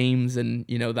big games and,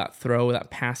 you know, that throw, that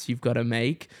pass you've got to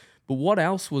make. But what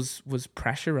else was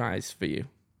pressurized for you?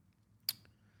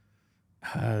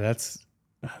 That's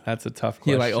a tough question.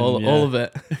 You're like all of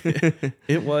it.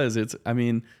 It was. I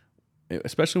mean,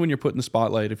 especially when you're put in the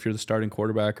spotlight, if you're the starting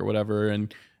quarterback or whatever,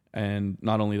 and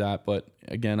not only that, but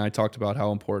again, I talked about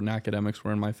how important academics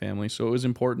were in my family. So it was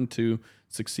important to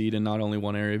succeed in not only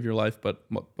one area of your life, but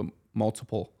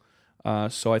multiple.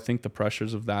 So I think the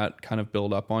pressures of that kind of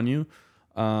build up on you.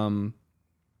 And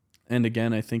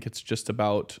again, I think it's just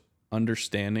about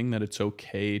understanding that it's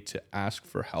okay to ask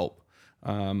for help.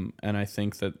 And I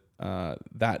think that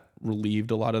that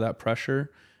relieved a lot of that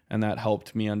pressure, and that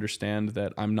helped me understand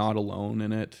that I'm not alone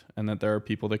in it, and that there are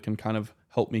people that can kind of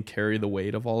help me carry the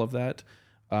weight of all of that.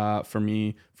 For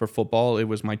me, for football, it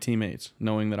was my teammates,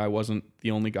 knowing that I wasn't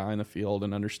the only guy in the field,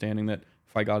 and understanding that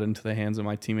if I got into the hands of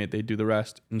my teammate, they'd do the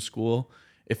rest. In school,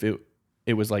 if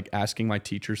it was like asking my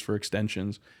teachers for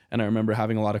extensions. And I remember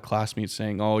having a lot of classmates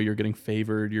saying, "Oh, you're getting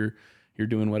favored. You're you're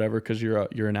doing whatever because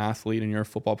you're an athlete and you're a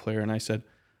football player. And I said,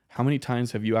 how many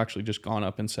times have you actually just gone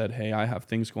up and said, hey, I have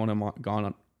things going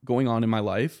on in my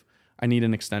life. I need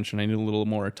an extension. I need a little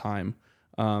more time.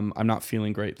 I'm not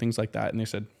feeling great, things like that. And they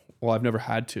said, well, I've never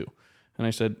had to. And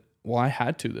I said, well, I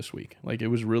had to this week. Like, it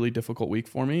was a really difficult week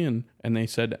for me. And they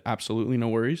said, absolutely, no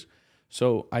worries.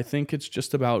 So I think it's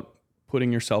just about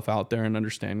putting yourself out there and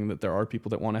understanding that there are people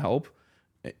that want to help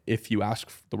if you ask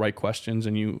the right questions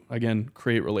and you, again,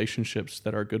 create relationships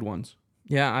that are good ones.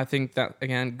 Yeah, I think that,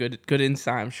 again, good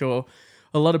insight. I'm sure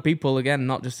a lot of people, again,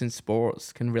 not just in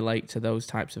sports, can relate to those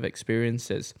types of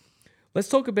experiences. Let's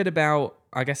talk a bit about,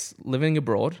 I guess, living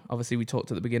abroad. Obviously, we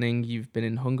talked at the beginning, you've been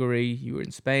in Hungary, you were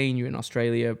in Spain, you were in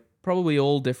Australia, probably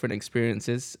all different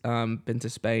experiences. Been to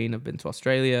Spain, I've been to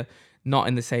Australia, not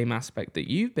in the same aspect that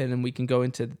you've been, and we can go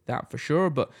into that for sure.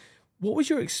 But what was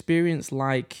your experience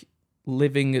like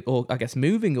living, or I guess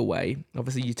moving away?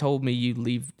 Obviously, you told me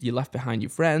you left behind your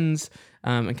friends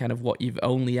and kind of what you've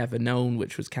only ever known,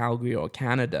 which was Calgary or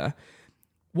Canada.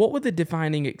 What were the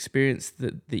defining experience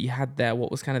that you had there?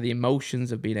 What was kind of the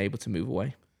emotions of being able to move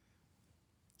away?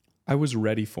 I was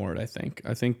ready for it, I think.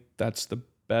 I think that's the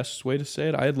best way to say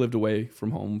it. I had lived away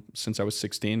from home since I was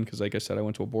 16 because, like I said, I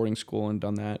went to a boarding school and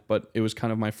done that. But it was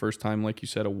kind of my first time, like you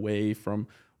said, away from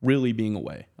really being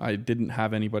away. I didn't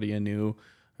have anybody I knew.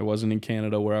 I wasn't in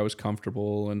Canada where I was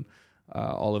comfortable and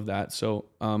all of that. So,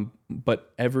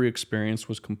 but every experience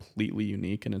was completely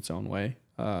unique in its own way.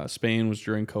 Spain was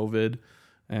during COVID.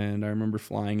 And I remember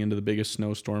flying into the biggest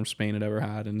snowstorm Spain had ever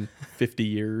had in 50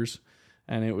 years.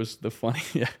 And it was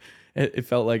it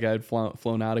felt like I had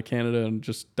flown out of Canada and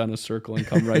just done a circle and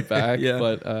come right back. Yeah.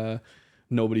 But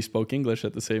nobody spoke English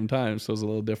at the same time. So it was a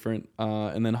little different.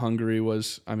 And then Hungary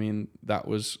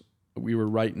we were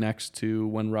right next to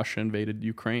when Russia invaded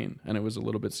Ukraine. And it was a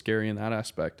little bit scary in that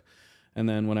aspect. And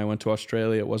then when I went to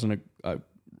Australia, it wasn't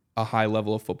a high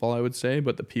level of football, I would say,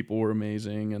 but the people were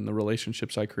amazing and the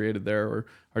relationships I created there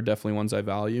are definitely ones I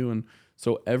value. And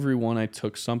so everyone I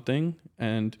took something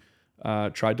and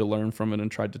tried to learn from it and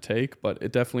tried to take, but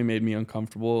it definitely made me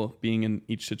uncomfortable being in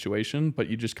each situation, but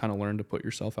you just kind of learn to put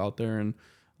yourself out there and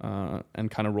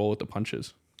kind of roll with the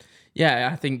punches. Yeah,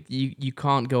 I think you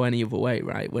can't go any other way,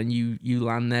 right? When you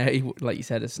land there, like you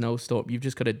said, a snowstorm, you've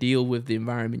just got to deal with the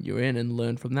environment you're in and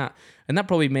learn from that. And that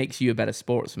probably makes you a better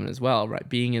sportsman as well, right?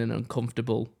 Being in an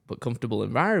uncomfortable but comfortable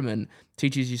environment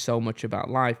teaches you so much about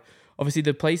life. Obviously,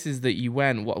 the places that you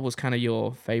went, what was kind of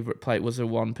your favorite place? Was there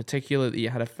one particular that you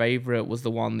had a favorite? Was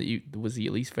the one that was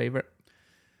your least favorite?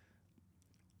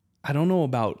 I don't know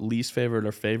about least favorite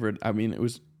or favorite. I mean,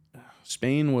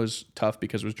 Spain was tough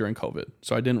because it was during COVID,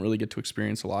 so I didn't really get to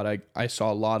experience a lot. I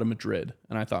saw a lot of Madrid,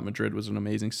 and I thought Madrid was an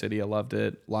amazing city. I loved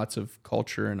it. Lots of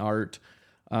culture and art.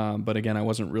 But again, I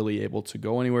wasn't really able to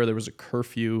go anywhere. There was a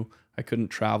curfew. I couldn't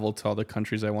travel to all the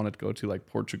countries I wanted to go to, like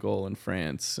Portugal and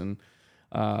France and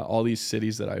all these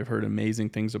cities that I've heard amazing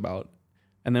things about.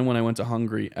 And then when I went to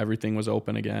Hungary, everything was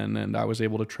open again, and I was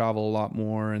able to travel a lot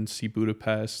more and see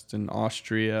Budapest and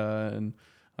Austria and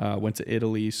went to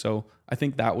Italy. So I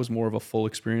think that was more of a full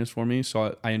experience for me.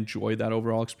 So I enjoyed that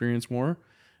overall experience more.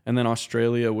 And then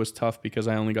Australia was tough because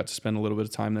I only got to spend a little bit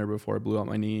of time there before I blew out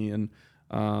my knee.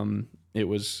 And it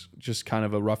was just kind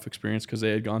of a rough experience because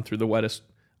they had gone through the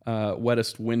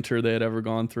wettest winter they had ever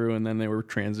gone through. And then they were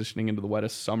transitioning into the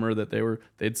wettest summer that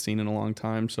they'd seen in a long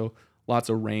time. So lots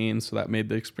of rain. So that made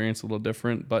the experience a little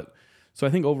different. But so I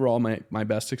think overall my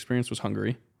best experience was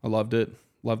Hungary. I loved it.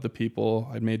 Loved the people.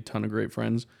 I'd made a ton of great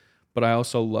friends, but I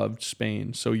also loved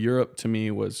Spain. So Europe to me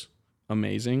was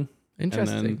amazing.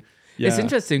 Interesting. It's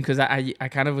interesting because I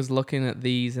kind of was looking at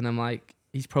these and I'm like,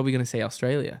 he's probably going to say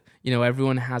Australia. You know,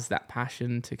 everyone has that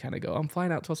passion to kind of go, I'm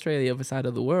flying out to Australia, the other side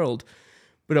of the world.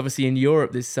 But obviously in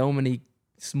Europe, there's so many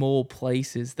small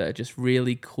places that are just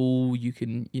really cool. You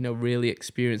can, really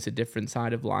experience a different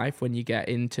side of life when you get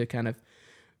into kind of,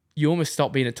 you almost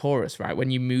stop being a tourist, right?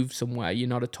 When you move somewhere, you're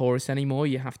not a tourist anymore.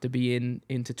 You have to be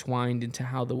intertwined into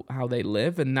how they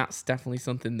live, and that's definitely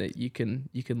something that you can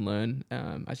learn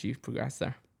as you progress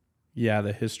there. Yeah,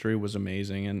 the history was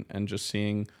amazing, and just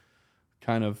seeing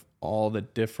kind of all the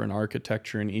different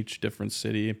architecture in each different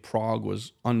city. Prague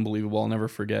was unbelievable. I'll never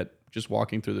forget just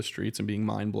walking through the streets and being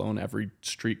mind blown every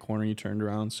street corner you turned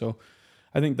around. So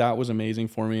I think that was amazing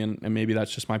for me, and maybe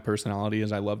that's just my personality,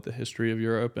 as I love the history of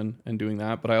Europe and doing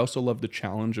that. But I also love the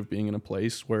challenge of being in a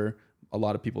place where a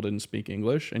lot of people didn't speak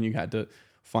English, and you had to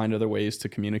find other ways to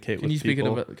communicate with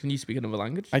people. Can you speak another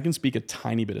language? I can speak a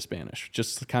tiny bit of Spanish,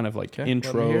 just kind of like Okay,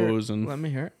 intros let me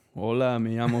hear it. Hola,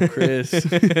 me llamo Chris.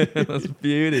 That's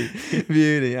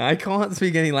beauty. I can't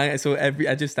speak any language, so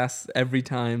I just ask every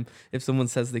time if someone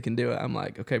says they can do it. I'm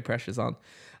like, okay, pressure's on.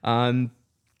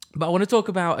 But I want to talk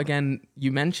about, again,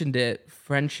 you mentioned it,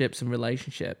 friendships and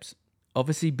relationships.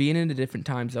 Obviously, being in a different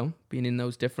time zone, being in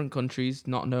those different countries,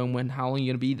 not knowing how long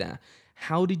you're going to be there.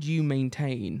 How did you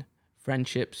maintain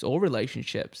friendships or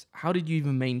relationships? How did you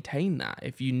even maintain that?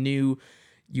 If you knew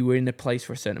you were in a place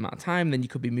for a certain amount of time, then you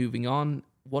could be moving on.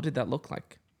 What did that look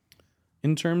like?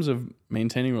 In terms of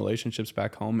maintaining relationships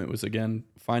back home, it was, again,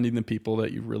 finding the people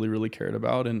that you really, really cared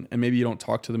about. And maybe you don't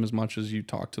talk to them as much as you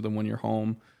talk to them when you're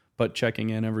home, but checking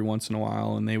in every once in a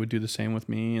while, and they would do the same with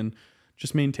me, and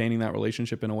just maintaining that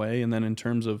relationship in a way. And then in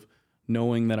terms of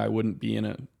knowing that I wouldn't be in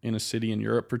a city in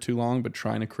Europe for too long, but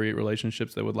trying to create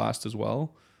relationships that would last as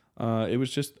well. It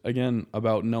was just, again,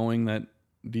 about knowing that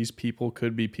these people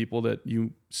could be people that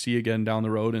you see again down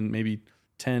the road in maybe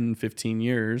 10, 15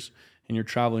 years, and you're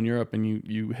traveling Europe, and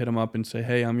you hit them up and say,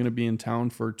 hey, I'm going to be in town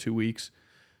for 2 weeks.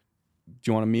 Do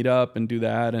you want to meet up and do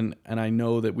that? And I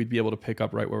know that we'd be able to pick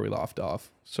up right where we left off.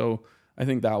 So I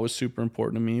think that was super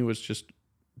important to me, was just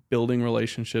building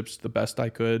relationships the best I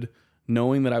could,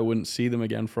 knowing that I wouldn't see them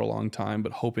again for a long time,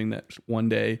 but hoping that one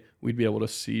day we'd be able to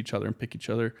see each other and pick each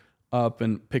other up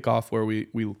and pick off where we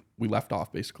left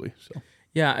off, basically. So.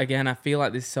 Yeah, again, I feel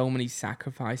like there's so many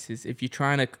sacrifices. If you're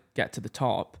trying to get to the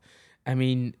top, I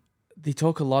mean, they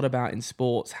talk a lot about in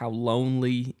sports how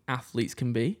lonely athletes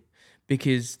can be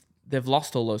because they've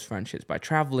lost all those friendships. By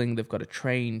traveling, they've got to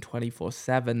train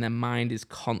 24/7. Their mind is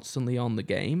constantly on the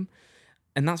game.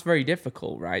 And that's very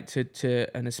difficult, right?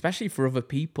 And especially for other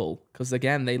people, because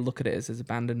again, they look at it as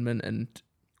abandonment and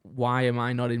why am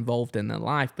I not involved in their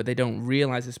life? But they don't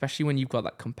realize, especially when you've got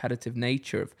that competitive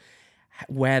nature of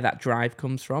where that drive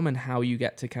comes from and how you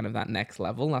get to kind of that next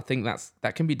level. I think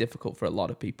that can be difficult for a lot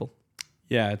of people.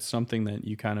 Yeah, it's something that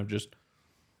you kind of just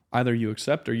either you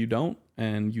accept or you don't,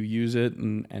 and you use it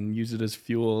and use it as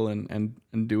fuel and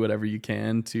do whatever you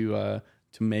can to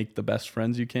make the best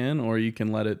friends you can, or you can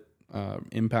let it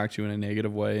impact you in a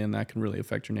negative way, and that can really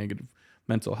affect your negative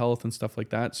mental health and stuff like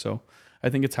that. So I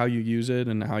think it's how you use it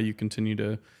and how you continue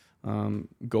to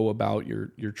go about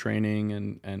your training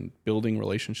and building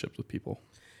relationships with people.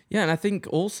 Yeah, and I think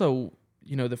also,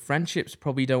 the friendships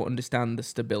probably don't understand the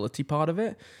stability part of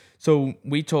it. So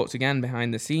we talked again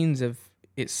behind the scenes of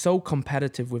it's so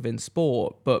competitive within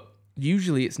sport, but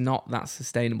usually it's not that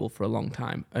sustainable for a long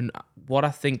time. And what I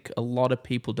think a lot of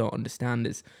people don't understand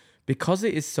is because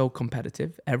it is so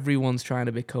competitive, everyone's trying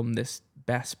to become this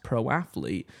best pro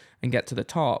athlete and get to the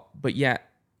top, but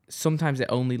yet sometimes it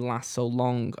only lasts so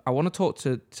long. I want to talk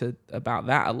to about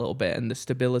that a little bit and the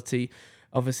stability,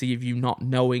 obviously, of you not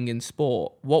knowing in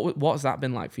sport. What has that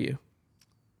been like for you?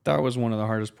 That was one of the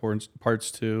hardest parts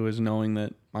too, is knowing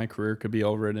that my career could be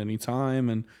over at any time,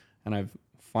 and I've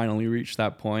finally reached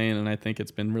that point, and I think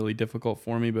it's been really difficult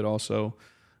for me, but also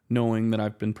knowing that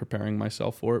I've been preparing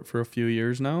myself for it for a few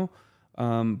years now.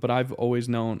 But I've always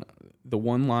known the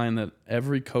one line that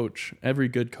every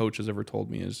good coach has ever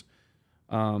told me is,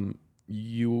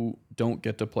 you don't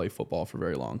get to play football for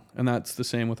very long. And that's the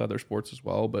same with other sports as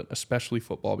well, but especially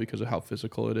football because of how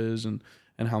physical it is and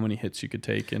how many hits you could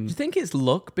take. And do you think it's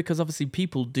luck? Because obviously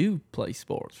people do play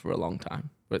sports for a long time.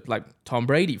 But like Tom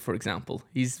Brady, for example,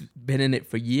 he's been in it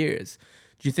for years.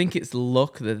 Do you think it's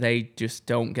luck that they just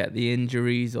don't get the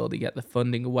injuries or they get the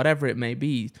funding or whatever it may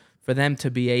be for them to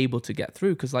be able to get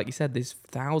through? Because like you said, there's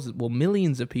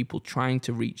millions of people trying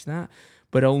to reach that,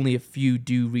 but only a few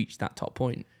do reach that top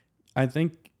point. I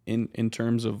think in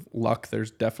terms of luck,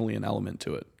 there's definitely an element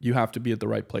to it. You have to be at the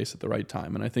right place at the right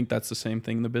time. And I think that's the same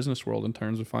thing in the business world in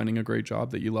terms of finding a great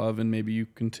job that you love and maybe you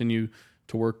continue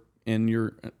to work in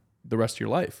the rest of your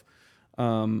life.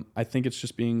 I think it's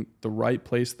just being the right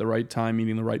place, the right time,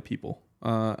 meeting the right people.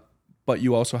 But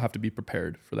you also have to be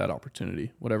prepared for that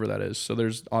opportunity, whatever that is. So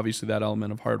there's obviously that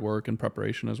element of hard work and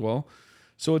preparation as well.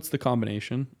 So it's the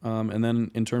combination. And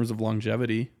then in terms of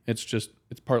longevity, it's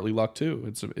partly luck too.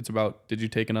 It's about, did you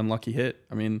take an unlucky hit?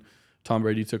 I mean, Tom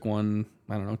Brady took one,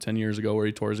 10 years ago where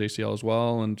he tore his ACL as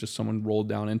well, and just someone rolled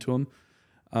down into him.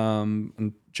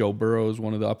 And Joe Burrow is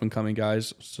one of the up and coming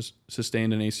guys,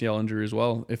 sustained an ACL injury as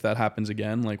well. If that happens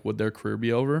again, like, would their career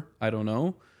be over? I don't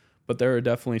know. But there are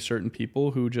definitely certain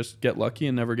people who just get lucky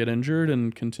and never get injured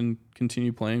and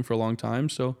continue playing for a long time.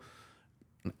 So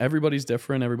everybody's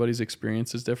different. Everybody's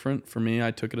experience is different. For me,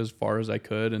 I took it as far as I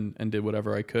could and did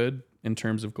whatever I could in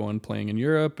terms of playing in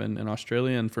Europe and in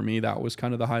Australia. And for me, that was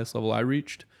kind of the highest level I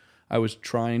reached. I was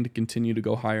trying to continue to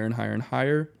go higher and higher and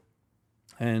higher.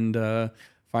 And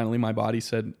finally, my body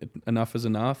said enough is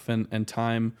enough. And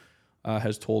time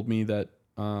has told me that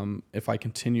if I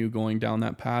continue going down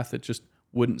that path, it just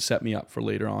wouldn't set me up for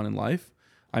later on in life.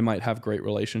 I might have great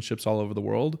relationships all over the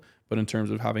world, but in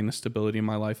terms of having the stability in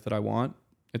my life that I want,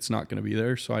 it's not going to be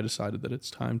there. So I decided that it's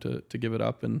time to give it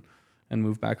up and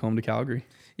move back home to Calgary.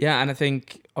 Yeah, and I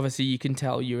think obviously you can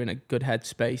tell you're in a good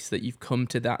headspace, that you've come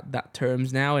to that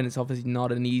terms now, and it's obviously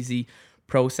not an easy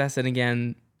process. And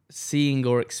again, seeing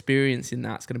or experiencing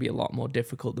that's going to be a lot more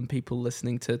difficult than people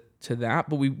listening to that.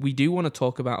 But we do want to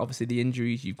talk about obviously the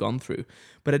injuries you've gone through,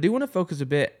 but I do want to focus a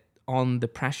bit on the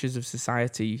pressures of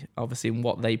society, obviously, and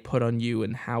what they put on you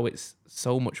and how it's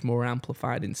so much more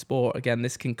amplified in sport. Again,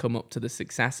 this can come up to the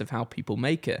success of how people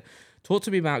make it. Talk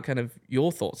to me about kind of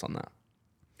your thoughts on that.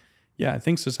 Yeah, I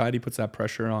think society puts that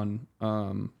pressure on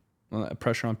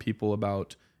people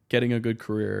about getting a good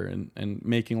career and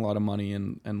making a lot of money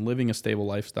and living a stable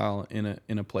lifestyle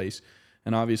in a place.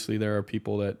 And obviously there are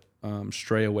people that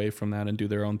stray away from that and do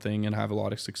their own thing and have a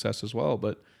lot of success as well.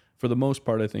 But for the most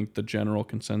part, I think the general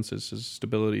consensus is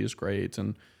stability is great.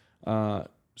 And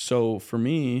so for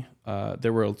me,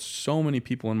 there were so many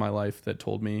people in my life that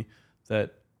told me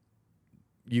that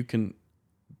you can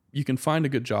find a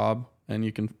good job and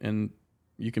you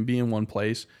can be in one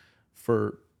place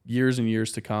for years and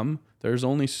years to come. There's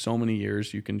only so many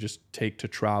years you can just take to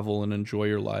travel and enjoy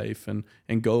your life and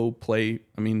go play.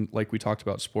 I mean, like we talked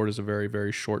about, sport is a very,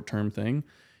 very short-term thing.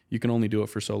 You can only do it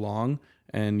for so long,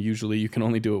 and usually you can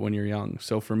only do it when you're young.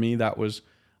 So for me,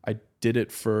 I did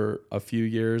it for a few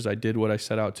years. I did what I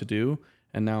set out to do,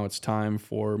 and now it's time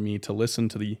for me to listen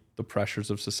to the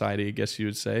pressures of society, I guess you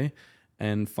would say,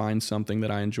 and find something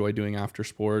that I enjoy doing after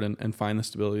sport and find the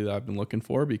stability that I've been looking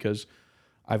for, because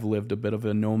I've lived a bit of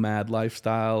a nomad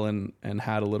lifestyle and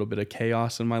had a little bit of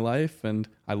chaos in my life, and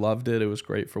I loved it. It was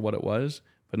great for what it was,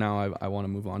 but now I want to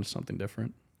move on to something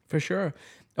different. For sure.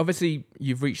 Obviously,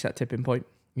 you've reached that tipping point.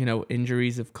 You know,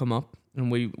 injuries have come up, and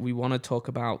we want to talk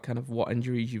about kind of what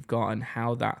injuries you've got and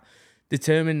how that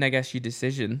determined, I guess, your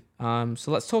decision.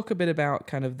 So let's talk a bit about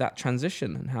kind of that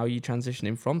transition and how you're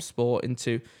transitioning from sport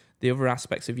into the other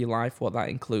aspects of your life, what that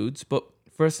includes. But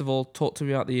first of all, talk to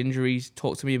me about the injuries.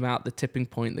 Talk to me about the tipping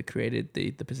point that created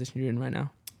the position you're in right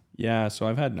now. Yeah, so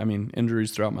I've had,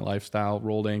 injuries throughout my lifestyle: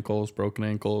 rolled ankles, broken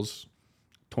ankles,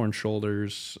 torn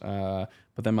shoulders.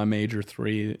 But then my major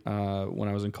three, when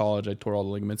I was in college, I tore all the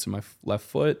ligaments in my left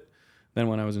foot. Then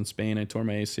when I was in Spain, I tore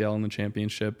my ACL in the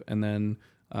championship. And then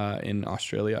in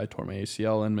Australia, I tore my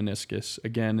ACL and meniscus,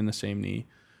 again in the same knee.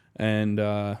 And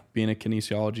being a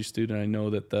kinesiology student, I know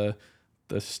that the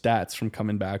stats from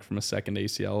coming back from a second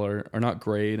ACL are not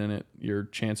great, and your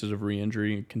chances of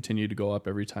re-injury continue to go up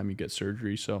every time you get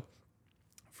surgery. So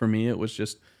for me, it was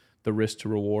just the risk to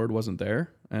reward wasn't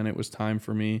there, and it was time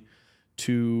for me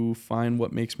to find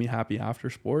what makes me happy after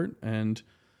sport. And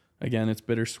again, it's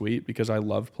bittersweet because I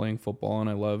loved playing football and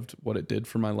I loved what it did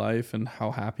for my life and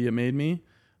how happy it made me.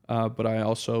 But I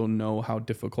also know how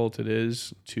difficult it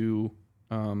is to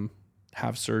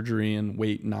have surgery and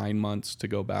wait 9 months to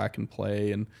go back and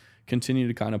play and continue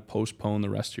to kind of postpone the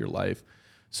rest of your life.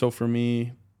 So for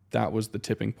me, that was the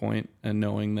tipping point, and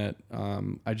knowing that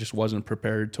I just wasn't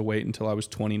prepared to wait until I was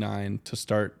 29 to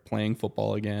start playing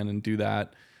football again and do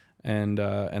that, and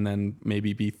then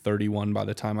maybe be 31 by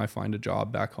the time I find a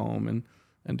job back home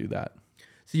and do that.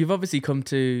 So you've obviously come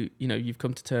to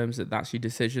terms that that's your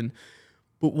decision.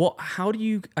 But how do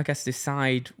you, I guess,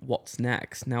 decide what's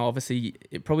next? Now, obviously,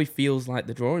 it probably feels like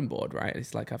the drawing board, right?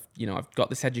 It's like I've got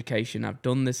this education, I've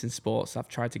done this in sports, I've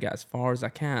tried to get as far as I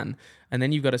can, and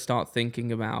then you've got to start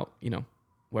thinking about,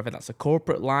 whether that's a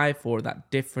corporate life or that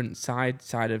different side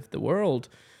of the world.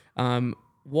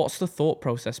 What's the thought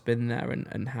process been there,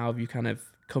 and how have you kind of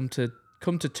come to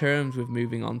terms with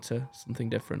moving on to something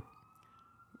different?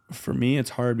 For me,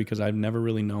 it's hard because I've never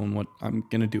really known what I'm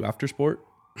gonna do after sport.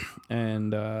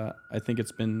 And I think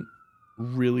it's been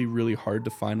really, really hard to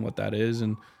find what that is.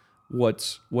 And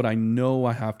what I know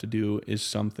I have to do is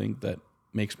something that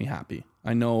makes me happy.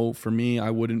 I know for me, I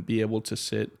wouldn't be able to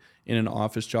sit in an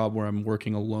office job where I'm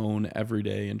working alone every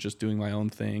day and just doing my own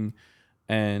thing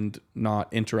and not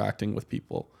interacting with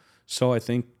people. So I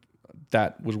think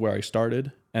that was where I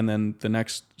started. And then the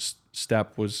next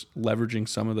step was leveraging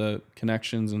some of the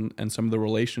connections and some of the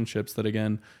relationships that,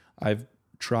 again, I've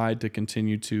tried to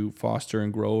continue to foster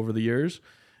and grow over the years,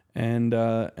 and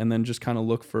then just kind of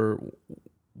look for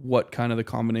what kind of the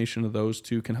combination of those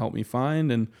two can help me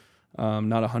find. And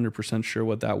not 100% sure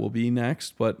what that will be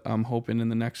next, but I'm hoping in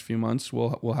the next few months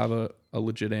we'll have a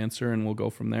legit answer and we'll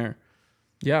go from there.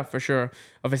 Yeah, for sure.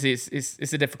 Obviously,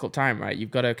 it's a difficult time, right?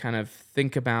 You've got to kind of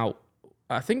think about.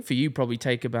 I think for you, probably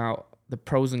take about the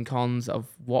pros and cons of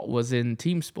what was in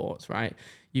team sports, right?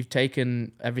 You've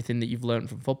taken everything that you've learned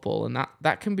from football, and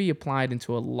that can be applied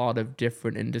into a lot of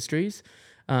different industries.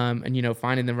 And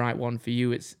finding the right one for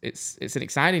you, it's an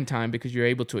exciting time because you're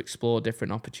able to explore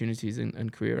different opportunities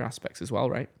and career aspects as well,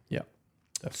 right? Yeah.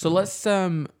 Definitely.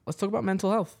 So let's talk about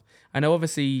mental health. I know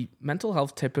obviously mental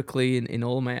health typically in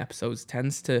all my episodes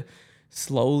tends to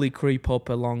slowly creep up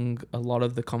along a lot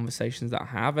of the conversations that I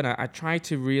have, and I try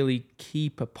to really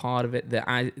keep a part of it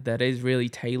that is really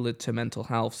tailored to mental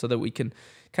health so that we can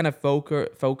kind of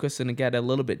focus and get a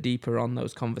little bit deeper on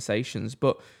those conversations.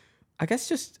 But I guess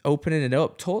just opening it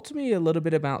up, talk to me a little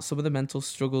bit about some of the mental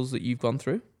struggles that you've gone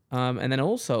through, and then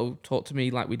also talk to me,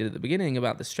 like we did at the beginning,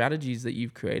 about the strategies that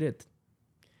you've created.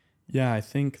 Yeah, I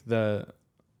think the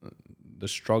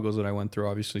struggles that I went through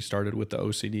obviously started with the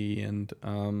OCD and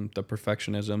the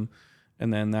perfectionism.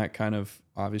 And then that kind of,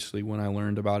 obviously when I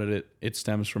learned about it, it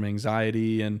stems from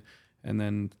anxiety. And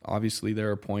then obviously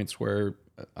there are points where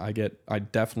I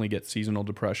definitely get seasonal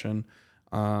depression.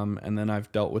 And then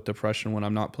I've dealt with depression when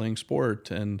I'm not playing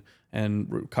sport and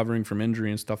recovering from injury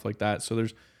and stuff like that. So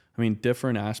there's,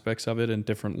 different aspects of it and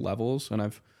different levels. And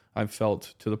I've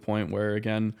felt to the point where,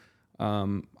 again,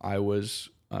 I was,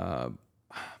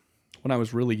 when I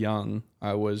was really young,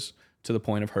 I was to the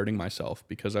point of hurting myself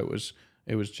because it was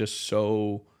just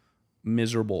so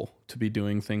miserable to be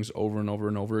doing things over and over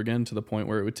and over again, to the point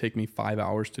where it would take me 5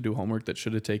 hours to do homework that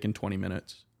should have taken 20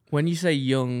 minutes. When you say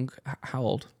young, how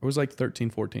old? I was like 13,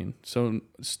 14. So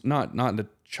not a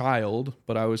child,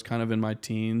 but I was kind of in my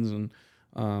teens and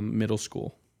middle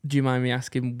school. Do you mind me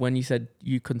asking, when you said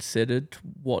you considered,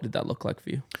 what did that look like for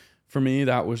you? For me,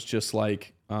 that was just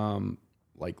like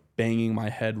banging my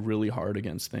head really hard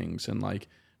against things and like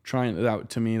trying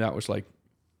that. To me, that was like,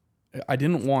 I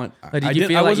didn't want,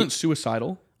 I wasn't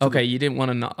suicidal. Okay. You didn't want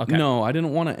to not, okay. No, I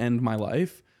didn't want to end my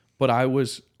life, but I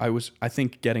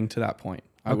think getting to that point.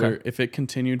 If it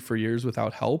continued for years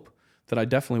without help, that I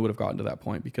definitely would have gotten to that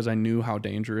point because I knew how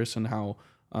dangerous and how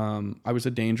I was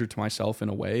a danger to myself in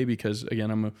a way, because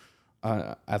again, I'm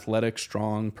a athletic,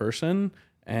 strong person,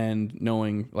 and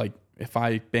knowing like if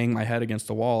I bang my head against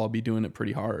the wall, I'll be doing it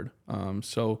pretty hard.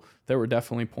 So there were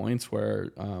definitely points where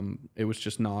it was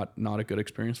just not a good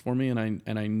experience for me,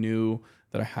 and I knew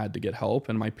that I had to get help,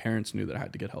 and my parents knew that I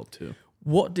had to get help too.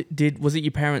 What was it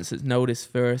your parents that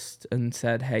noticed first and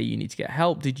said, hey, you need to get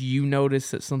help? Did you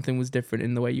notice that something was different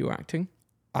in the way you were acting?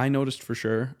 I noticed for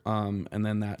sure, and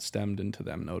then that stemmed into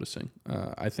them noticing.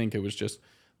 I think it was just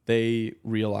they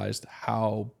realized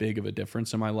how big of a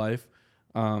difference in my life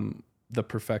the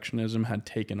perfectionism had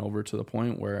taken over, to the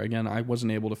point where, again, I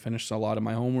wasn't able to finish a lot of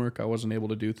my homework. I wasn't able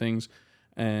to do things,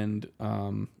 and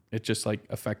it just like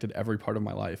affected every part of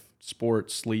my life: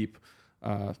 sport, sleep,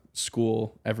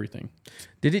 school, everything.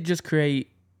 Did it just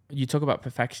create, you talk about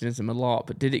perfectionism a lot,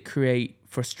 but did it create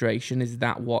frustration? Is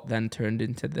that what then turned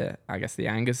into the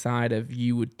anger side of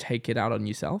you would take it out on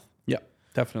yourself? Yeah,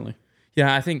 definitely.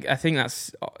 Yeah, I think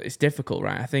it's difficult,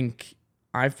 right? I think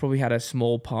I've probably had a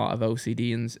small part of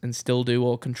OCD and still do,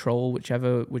 or control,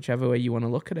 whichever way you want to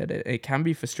look at it. It can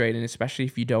be frustrating, especially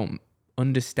if you don't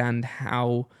understand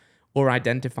how or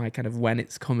identify kind of when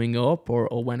it's coming up or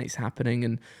when it's happening.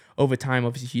 And over time,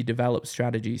 obviously, you develop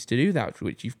strategies to do that,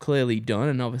 which you've clearly done.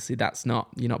 And obviously,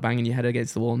 you're not banging your head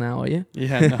against the wall now, are you?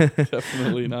 Yeah, no,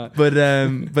 definitely not. But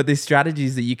there's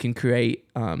strategies that you can create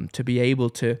to be able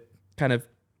to kind of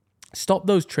stop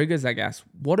those triggers, I guess.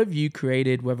 What have you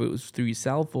created, whether it was through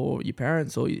yourself or your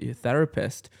parents or your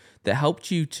therapist, that helped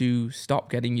you to stop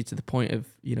getting you to the point of,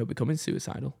 becoming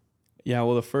suicidal? Yeah,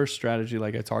 well, the first strategy,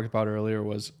 like I talked about earlier,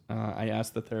 was I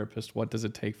asked the therapist, what does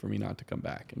it take for me not to come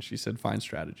back? And she said, find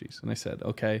strategies. And I said,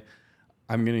 okay,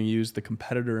 I'm going to use the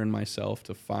competitor in myself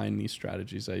to find these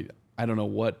strategies. I don't know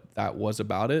what that was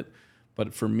about it,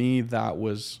 but for me, that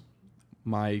was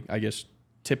my,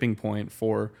 tipping point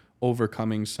for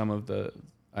overcoming some of the,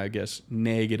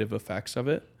 negative effects of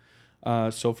it.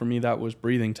 So for me, that was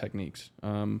breathing techniques.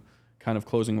 Kind of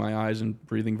closing my eyes and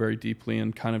breathing very deeply,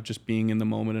 and kind of just being in the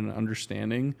moment and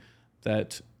understanding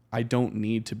that I don't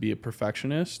need to be a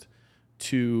perfectionist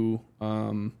to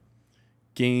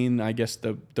gain,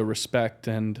 the respect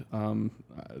and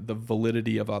the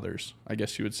validity of others, I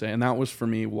guess you would say. And that was for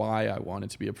me why I wanted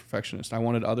to be a perfectionist. I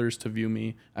wanted others to view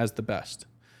me as the best.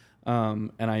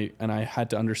 And I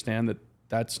had to understand that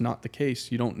that's not the case.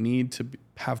 You don't need to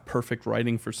have perfect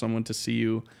writing for someone to see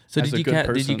you as a good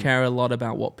person. Did you care a lot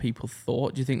about what people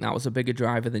thought? Do you think that was a bigger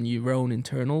driver than your own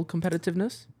internal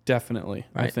competitiveness? Definitely.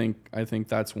 Right. I think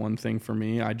that's one thing for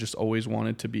me. I just always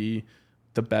wanted to be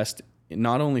the best,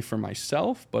 not only for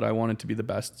myself, but I wanted to be the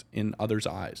best in others'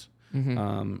 eyes.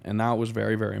 And that was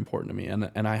very, very important to me.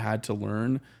 And I had to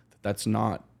learn that that's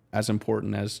not as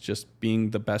important as just being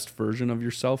the best version of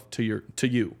yourself to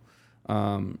you.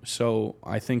 So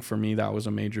I think for me, that was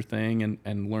a major thing,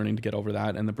 and learning to get over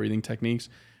that and the breathing techniques.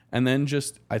 And then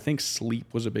I think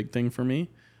sleep was a big thing for me.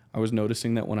 I was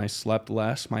noticing that when I slept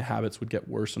less, my habits would get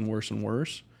worse and worse and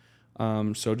worse.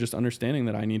 So just understanding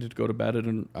that I needed to go to bed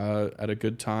at a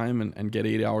good time and get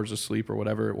 8 hours of sleep or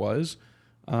whatever it was.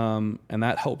 And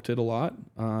that helped it a lot.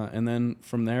 And then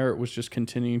from there, it was just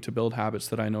continuing to build habits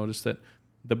that I noticed that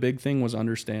the big thing was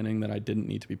understanding that I didn't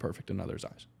need to be perfect in others'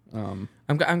 eyes.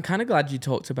 I'm kind of glad you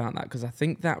talked about that, because I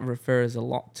think that refers a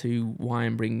lot to why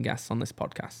I'm bringing guests on this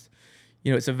podcast.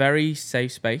 You know, it's a very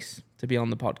safe space to be on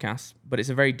the podcast, but it's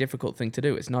a very difficult thing to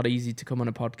do. It's not easy to come on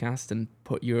a podcast and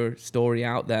put your story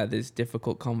out there. There's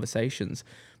difficult conversations.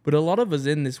 But a lot of us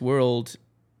in this world,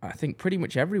 I think pretty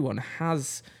much everyone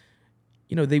has,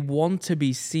 you know, they want to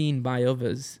be seen by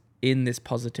others in this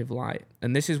positive light.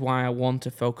 And this is why I want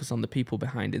to focus on the people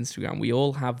behind Instagram. We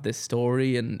all have this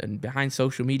story, and behind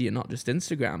social media, not just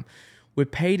Instagram, we're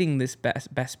painting this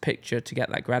best picture to get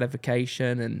that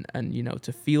gratification and you know,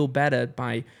 to feel better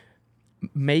by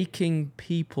making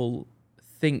people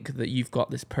think that you've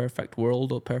got this perfect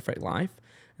world or perfect life.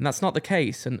 And that's not the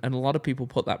case. And a lot of people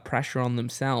put that pressure on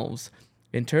themselves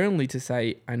internally to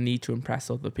say, I need to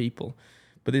impress other people.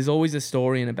 But there's always a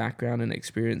story and a background and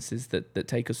experiences that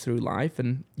take us through life.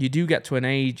 And you do get to an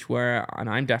age where, and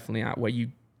I'm definitely at, where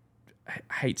you,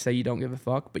 I hate to say you don't give a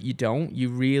fuck, but you don't. You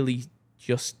really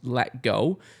just let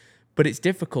go. But it's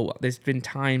difficult. There's been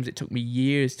times it took me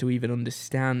years to even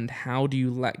understand, how do you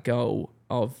let go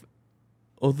of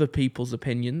other people's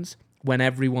opinions when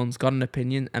everyone's got an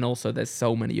opinion, and also there's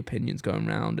so many opinions going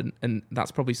around, and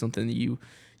that's probably something that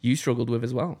you struggled with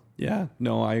as well. Yeah,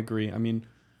 no, I agree. I mean,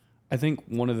 I think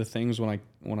one of the things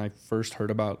when I first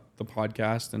heard about the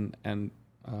podcast and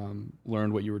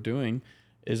learned what you were doing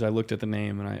is I looked at the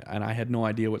name and I had no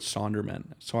idea what Sonder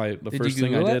meant. So the first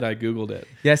thing I did, I Googled it.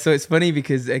 Yeah, so it's funny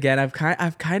because again, I've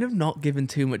kind of not given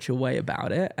too much away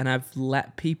about it, and I've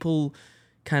let people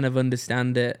kind of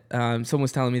understand it. Someone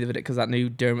was telling me that because that new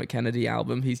Dermot Kennedy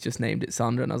album, he's just named it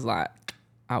Sonder, and I was like,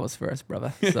 I was first,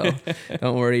 brother. So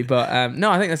don't worry. But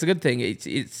no, I think that's a good thing.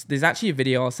 There's actually a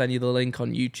video. I'll send you the link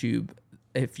on YouTube.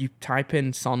 If you type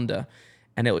in Sonder,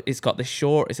 and it's got this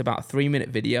short. It's about a 3-minute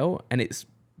video, and it's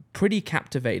pretty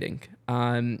captivating.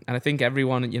 And I think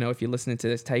everyone, you know, if you're listening to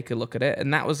this, take a look at it.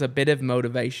 And that was a bit of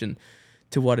motivation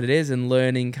to what it is, and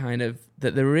learning kind of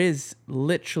that there is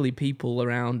literally people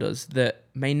around us that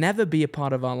may never be a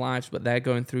part of our lives, but they're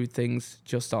going through things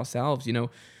just ourselves. You know,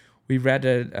 we read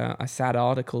a sad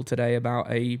article today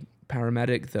about a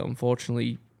paramedic that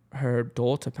unfortunately her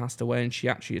daughter passed away, and she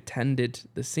actually attended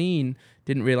the scene,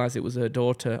 didn't realize it was her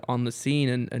daughter on the scene,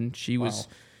 and she was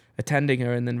attending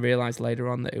her, and then realized later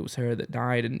on that it was her that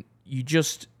died. And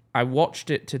I watched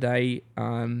it today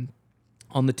on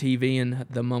the TV, and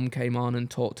the mum came on and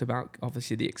talked about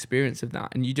obviously the experience of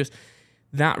that, and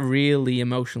that really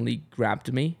emotionally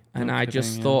grabbed me. And I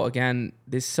just thought, again,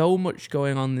 there's so much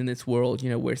going on in this world. You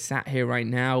know, we're sat here right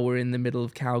now, we're in the middle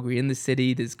of Calgary, in the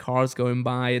city, there's cars going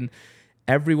by, and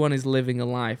everyone is living a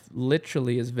life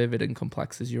literally as vivid and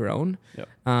complex as your own. Yep.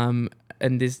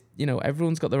 And there's, you know,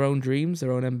 everyone's got their own dreams,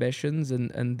 their own ambitions,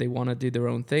 and they want to do their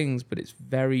own things, but it's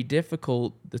very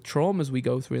difficult, the traumas we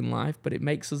go through in life, but it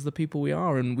makes us the people we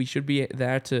are, and we should be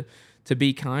there to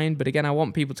be kind. But again, I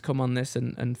want people to come on this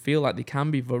and feel like they can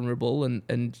be vulnerable, and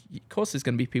of course there's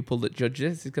going to be people that judge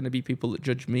this, there's going to be people that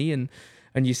judge me, and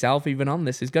yourself even on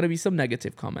this. There's going to be some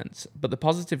negative comments, but the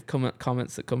positive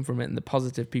comments that come from it, and the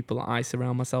positive people that I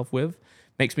surround myself with,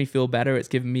 makes me feel better. It's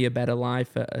given me a better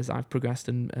life as I've progressed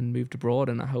and moved abroad,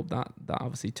 and I hope that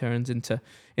obviously turns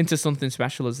into something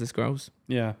special as this grows.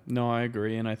 Yeah, no, I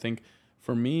agree. And I think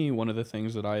for me, one of the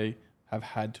things that I have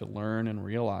had to learn and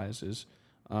realize is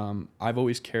I've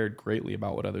always cared greatly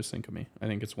about what others think of me. I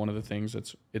think it's one of the things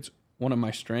it's one of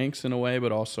my strengths in a way,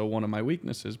 but also one of my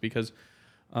weaknesses, because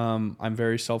I'm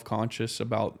very self-conscious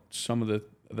about some of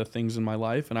the things in my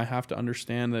life, and I have to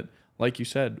understand that, like you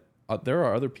said, there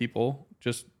are other people,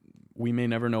 just we may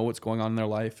never know what's going on in their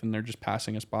life, and they're just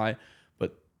passing us by,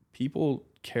 but people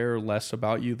care less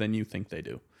about you than you think they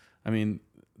do. I mean,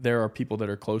 there are people that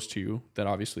are close to you that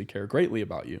obviously care greatly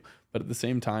about you, but at the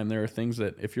same time, there are things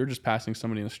that if you're just passing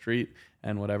somebody in the street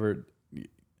and whatever,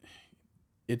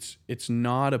 it's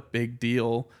not a big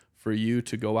deal for you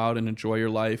to go out and enjoy your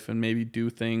life and maybe do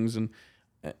things, and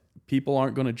people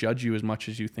aren't going to judge you as much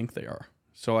as you think they are.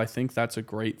 So I think that's a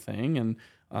great thing. And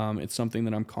It's something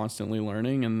that I'm constantly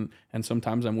learning, and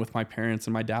sometimes I'm with my parents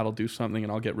and my dad will do something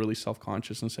and I'll get really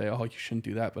self-conscious and say, oh, you shouldn't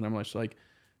do that. But I'm just like,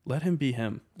 let him be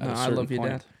him at a certain love your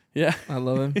point. dad. Yeah. I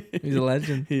love him. He's a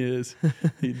legend. He is.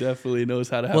 He definitely knows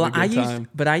how to have a good time.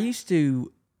 I used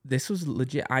to, this was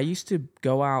legit. I used to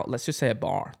go out, let's just say a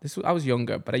bar. I was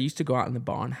younger, but I used to go out in the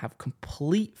bar and have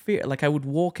complete fear. Like I would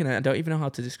walk in and I don't even know how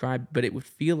to describe, but it would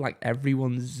feel like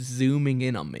everyone's zooming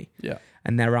in on me. Yeah.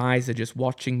 And their eyes are just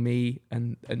watching me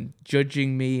and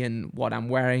judging me and what I'm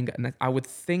wearing. And I would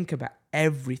think about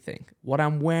everything, what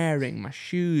I'm wearing, my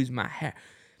shoes, my hair.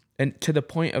 And to the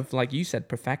point of, like you said,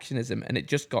 perfectionism, and it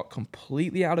just got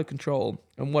completely out of control.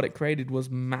 And what it created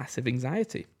was massive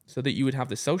anxiety, so that you would have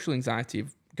the social anxiety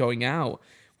of going out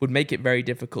would make it very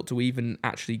difficult to even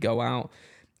actually go out.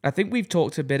 I think we've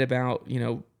talked a bit about,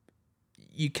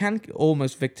 you can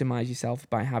almost victimize yourself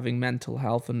by having mental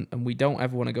health, and we don't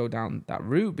ever want to go down that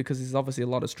route because there's obviously a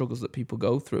lot of struggles that people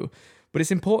go through. But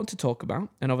it's important to talk about,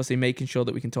 and obviously making sure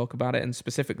that we can talk about it, and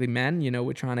specifically men,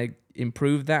 we're trying to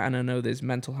improve that, and I know there's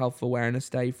Mental Health Awareness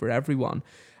Day for everyone.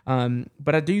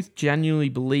 But I do genuinely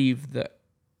believe that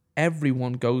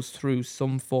everyone goes through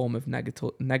some form of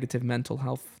negative mental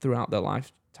health throughout their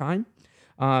lifetime.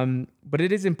 But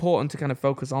it is important to kind of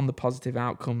focus on the positive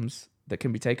outcomes that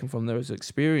can be taken from those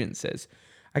experiences.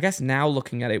 I guess now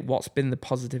looking at it, what's been the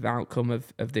positive outcome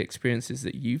of the experiences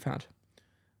that you've had?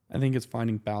 I think it's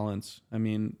finding balance. I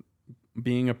mean,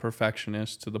 being a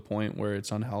perfectionist to the point where it's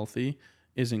unhealthy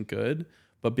isn't good,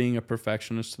 but being a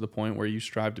perfectionist to the point where you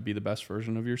strive to be the best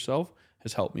version of yourself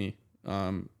has helped me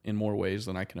in more ways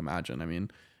than I can imagine. I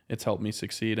mean, it's helped me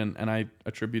succeed, and I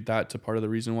attribute that to part of the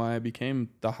reason why I became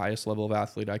the highest level of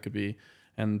athlete I could be,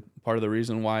 and part of the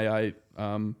reason why I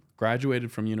graduated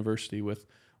from university with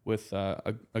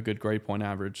a good grade point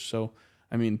average. So,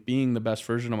 I mean, being the best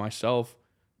version of myself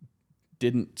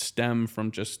didn't stem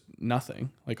from just nothing.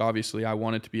 Like, obviously I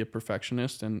wanted to be a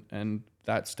perfectionist, and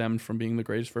that stemmed from being the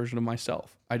greatest version of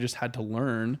myself. I just had to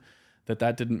learn that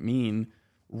didn't mean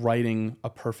writing a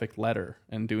perfect letter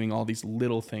and doing all these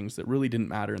little things that really didn't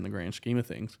matter in the grand scheme of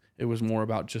things. It was more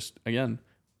about just, again,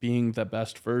 being the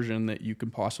best version that you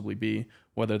can possibly be,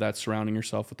 whether that's surrounding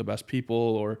yourself with the best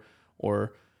people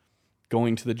or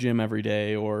going to the gym every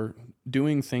day or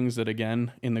doing things that,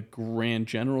 again, in the grand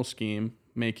general scheme,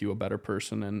 make you a better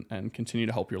person and continue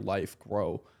to help your life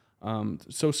grow.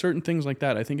 So certain things like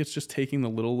that, I think it's just taking the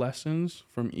little lessons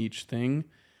from each thing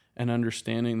and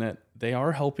understanding that they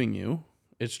are helping you.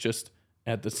 It's just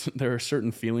there are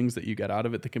certain feelings that you get out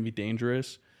of it that can be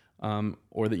dangerous,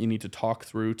 or that you need to talk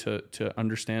through to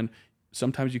understand.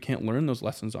 Sometimes you can't learn those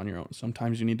lessons on your own.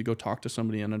 Sometimes you need to go talk to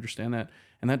somebody and understand that.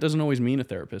 And that doesn't always mean a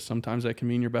therapist. Sometimes that can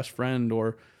mean your best friend,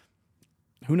 or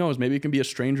who knows, maybe it can be a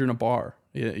stranger in a bar.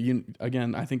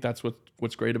 Again, I think that's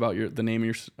what's great about the name of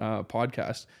your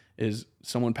podcast is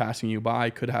someone passing you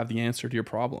by could have the answer to your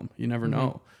problem. You never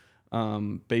know,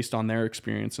 based on their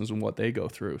experiences and what they go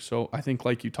through. So I think,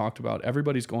 like you talked about,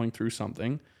 everybody's going through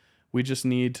something. We just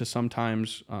need to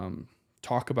sometimes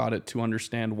talk about it to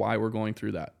understand why we're going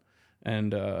through that.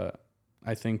 And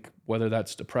I think whether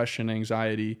that's depression,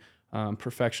 anxiety,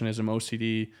 perfectionism,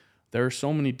 OCD, there are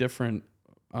so many different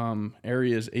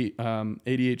areas,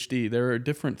 ADHD, there are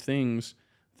different things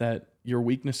that your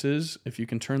weaknesses, if you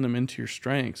can turn them into your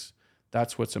strengths,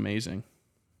 that's what's amazing.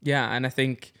 Yeah. And I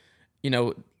think,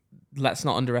 let's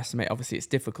not underestimate, obviously it's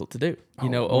difficult to do,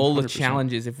 all 100%. the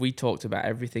challenges, if we talked about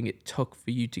everything it took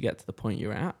for you to get to the point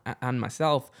you're at, and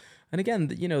myself. And again,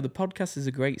 the podcast is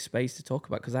a great space to talk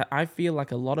about, because I feel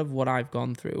like a lot of what I've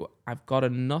gone through, I've got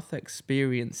enough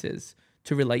experiences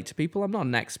to relate to people. I'm not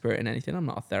an expert in anything. I'm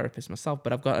not a therapist myself,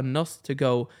 but I've got enough to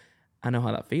go, I know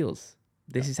how that feels.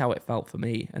 This is how it felt for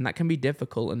me. And that can be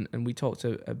difficult. And we talked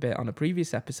a bit on a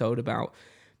previous episode about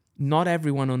not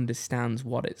everyone understands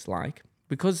what it's like,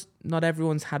 because not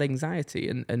everyone's had anxiety.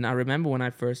 And I remember when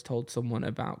I first told someone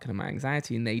about kind of my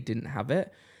anxiety and they didn't have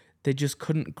it, they just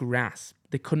couldn't grasp.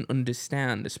 They couldn't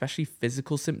understand, especially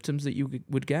physical symptoms that you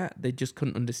would get. They just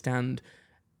couldn't understand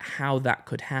how that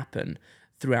could happen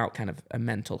throughout kind of a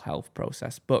mental health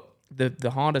process. But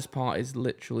the hardest part is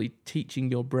literally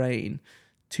teaching your brain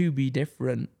to be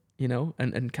different,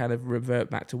 and kind of revert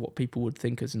back to what people would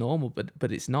think as normal,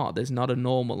 but it's not. There's not a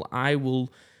normal. I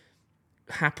will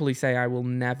happily say I will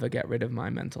never get rid of my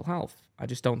mental health. I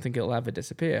just don't think it'll ever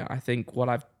disappear. I think what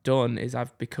I've done is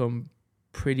I've become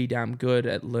pretty damn good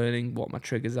at learning what my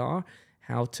triggers are,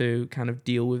 how to kind of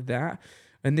deal with that.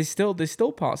 And there's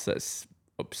still parts that's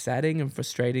upsetting and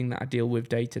frustrating that I deal with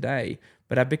day to day,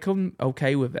 but I've become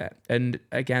okay with it. And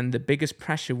again, the biggest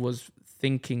pressure was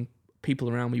thinking people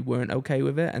around me weren't okay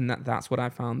with it, and that's what I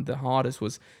found the hardest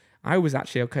was I was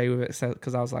actually okay with it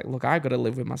because I was like, look, I got to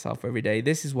live with myself every day.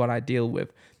 This is what I deal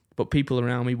with. But people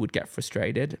around me would get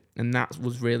frustrated. And that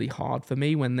was really hard for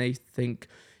me when they think,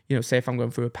 say if I'm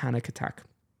going through a panic attack.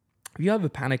 If you have a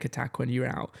panic attack when you're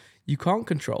out, you can't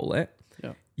control it.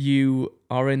 Yeah. You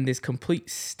are in this complete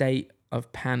state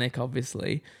of panic,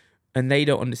 obviously, and they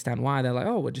don't understand why. They're like,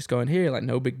 oh, we're just going here, like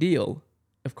no big deal.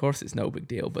 Of course it's no big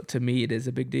deal, but to me it is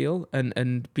a big deal.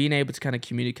 And being able to kind of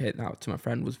communicate that to my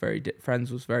friends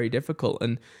was very difficult.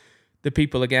 And the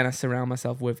people, again, I surround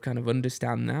myself with kind of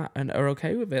understand that and are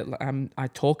okay with it. I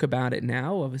talk about it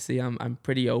now. Obviously, I'm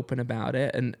pretty open about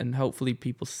it, and hopefully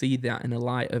people see that in a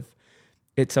light of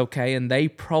it's okay, and they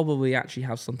probably actually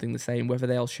have something the same. Whether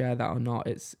they'll share that or not,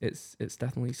 it's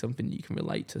definitely something you can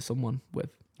relate to someone with.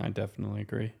 I definitely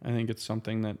agree. I think it's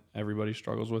something that everybody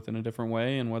struggles with in a different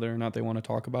way, and whether or not they want to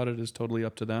talk about it is totally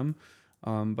up to them.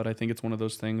 But I think it's one of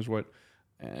those things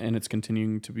and it's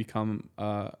continuing to become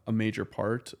a major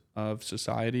part of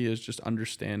society, is just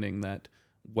understanding that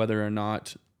whether or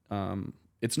not,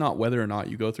 it's not whether or not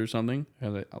you go through something,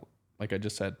 like I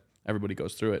just said, everybody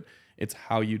goes through it. It's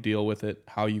how you deal with it,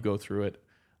 how you go through it,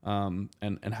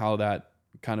 and how that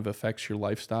kind of affects your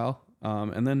lifestyle.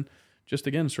 And then just,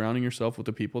 again, surrounding yourself with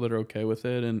the people that are okay with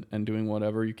it and doing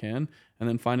whatever you can. And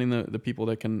then finding the people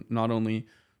that can not only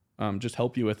just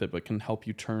help you with it, but can help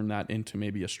you turn that into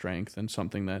maybe a strength and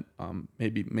something that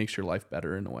maybe makes your life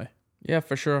better in a way. Yeah,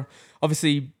 for sure.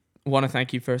 Obviously, I want to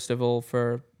thank you, first of all,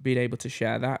 for being able to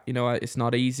share that. It's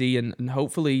not easy, and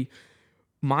hopefully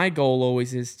my goal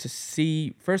always is to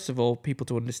see, first of all, people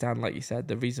to understand, like you said,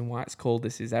 the reason why it's called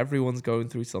this is everyone's going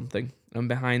through something, and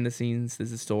behind the scenes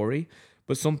there's a story.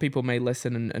 But some people may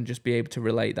listen and just be able to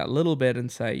relate that little bit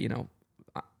and say,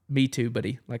 me too,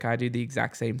 buddy. Like, I do the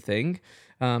exact same thing.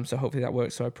 So hopefully that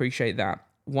works. So I appreciate that.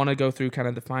 Want to go through kind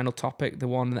of the final topic, the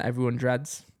one that everyone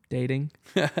dreads, dating.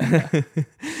 It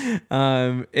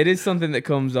is something that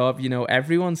comes up.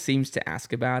 Everyone seems to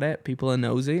ask about it. People are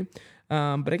nosy.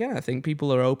 But again, I think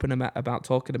people are open about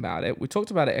talking about it. We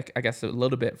talked about it, I guess, a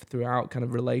little bit throughout kind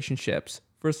of relationships.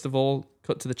 First of all,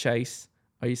 cut to the chase.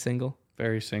 Are you single?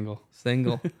 Very single.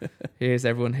 Single. Here's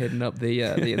everyone hitting up the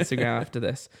Instagram after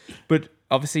this. But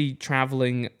obviously,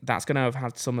 traveling, that's going to have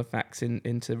had some effects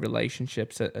into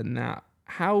relationships and that.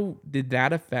 How did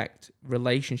that affect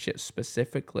relationships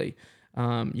specifically?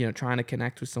 Trying to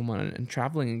connect with someone and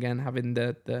traveling, again, having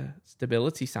the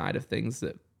stability side of things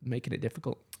that making it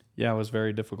difficult. Yeah, it was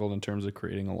very difficult in terms of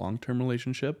creating a long-term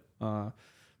relationship.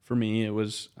 For me, it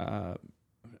was,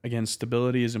 again,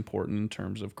 stability is important in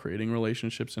terms of creating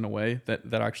relationships in a way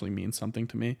that actually means something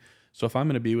to me. So if I'm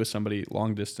going to be with somebody,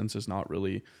 long distance is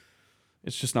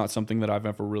it's just not something that I've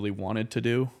ever really wanted to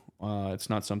do. It's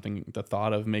not something the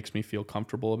thought of makes me feel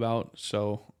comfortable about.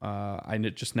 So I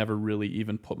just never really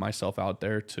even put myself out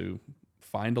there to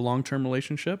find a long-term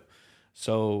relationship.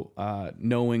 So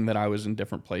knowing that I was in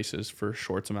different places for a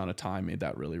short amount of time made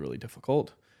that really, really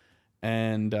difficult.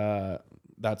 And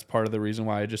that's part of the reason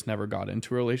why I just never got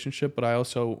into a relationship. But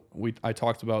I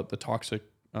talked about the toxic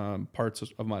parts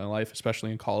of my life,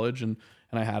 especially in college. And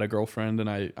I had a girlfriend, and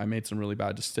I made some really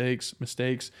bad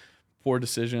mistakes, poor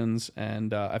decisions.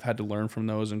 And I've had to learn from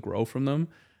those and grow from them.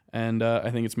 And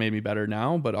I think it's made me better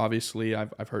now. But obviously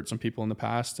I've hurt some people in the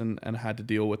past and had to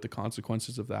deal with the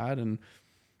consequences of that. And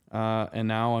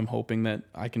now I'm hoping that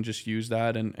I can just use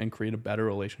that and create a better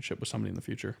relationship with somebody in the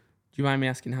future. Do you mind me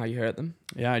asking how you hurt them?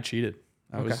 Yeah, I cheated.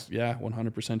 I was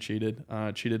 100% cheated.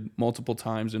 Cheated multiple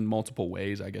times in multiple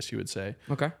ways, I guess you would say.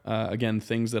 Okay. Again,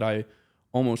 things that I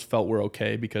almost felt were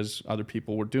okay because other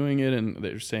people were doing it and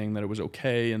they're saying that it was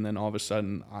okay. And then all of a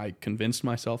sudden I convinced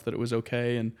myself that it was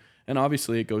okay. And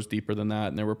obviously it goes deeper than that.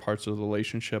 And there were parts of the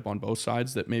relationship on both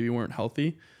sides that maybe weren't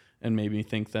healthy and made me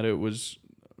think that it was,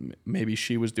 maybe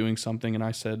she was doing something. And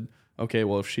I said, okay,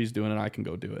 well, if she's doing it, I can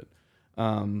go do it.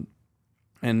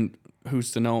 And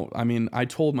who's to know? I mean, I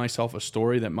told myself a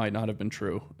story that might not have been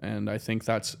true. And I think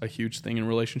that's a huge thing in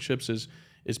relationships is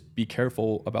be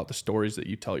careful about the stories that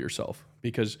you tell yourself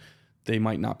because they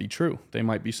might not be true. They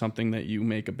might be something that you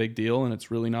make a big deal and it's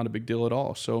really not a big deal at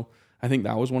all. So I think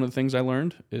that was one of the things I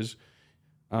learned is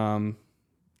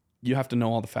you have to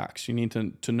know all the facts. You need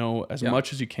to know as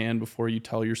much as you can before you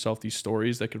tell yourself these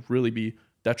stories that could really be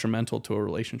detrimental to a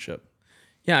relationship.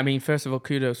 Yeah, I mean, first of all,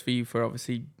 kudos for you for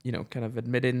obviously, kind of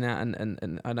admitting that,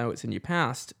 and I know it's in your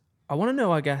past. I want to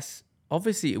know, I guess,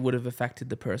 obviously it would have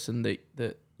affected the person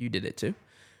that you did it to.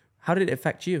 How did it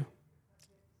affect you?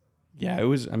 Yeah, it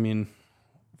was,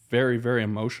 very, very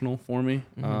emotional for me.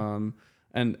 Mm-hmm.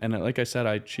 And like I said,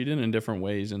 I cheated in different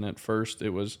ways. And at first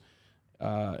it was,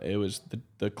 it was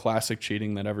the classic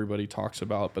cheating that everybody talks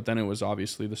about. But then it was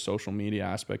obviously the social media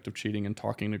aspect of cheating and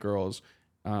talking to girls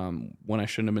when I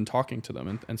shouldn't have been talking to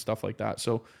them and stuff like that.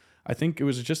 So I think it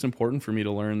was just important for me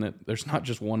to learn that there's not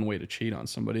just one way to cheat on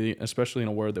somebody, especially in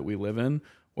a world that we live in,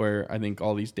 where I think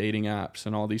all these dating apps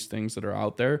and all these things that are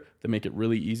out there that make it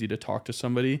really easy to talk to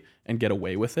somebody and get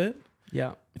away with it.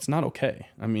 Yeah. It's not okay.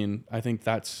 I mean, I think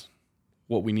that's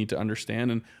what we need to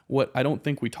understand. And what I don't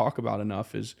think we talk about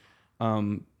enough is,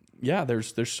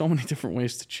 there's so many different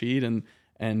ways to cheat,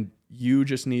 and you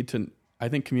just need to, I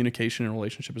think communication in a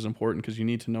relationship is important because you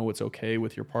need to know what's okay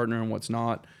with your partner and what's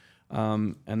not,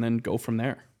 and then go from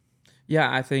there.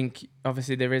 Yeah, I think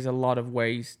obviously there is a lot of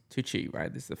ways to cheat,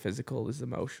 right? There's the physical, there's the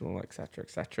emotional, et cetera,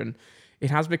 and it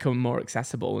has become more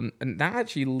accessible. And that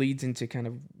actually leads into kind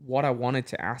of what I wanted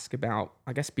to ask about,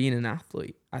 I guess, being an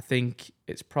athlete. I think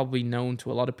it's probably known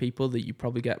to a lot of people that you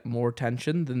probably get more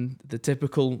attention than the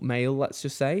typical male, let's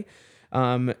just say.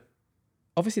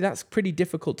 Obviously, that's pretty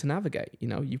difficult to navigate. You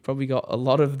know, you've probably got a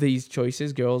lot of these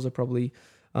choices. Girls are probably,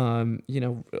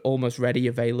 almost ready,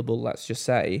 available, let's just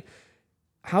say.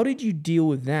 How did you deal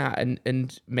with that?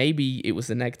 And maybe it was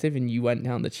the negative and you went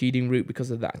down the cheating route because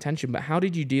of that attention, but how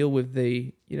did you deal with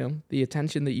the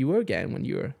attention that you were getting when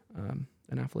you were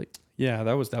an athlete? Yeah,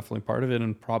 that was definitely part of it,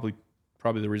 and probably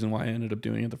the reason why I ended up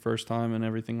doing it the first time and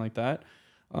everything like that.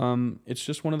 It's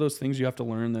just one of those things you have to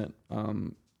learn that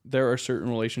there are certain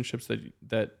relationships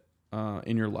that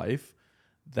in your life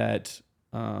that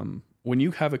when you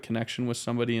have a connection with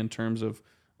somebody in terms of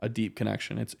a deep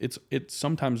connection, it's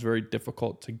sometimes very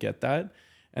difficult to get that,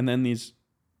 and then these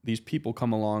people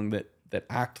come along that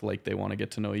act like they want to get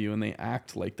to know you and they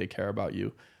act like they care about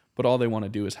you, but all they want to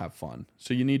do is have fun.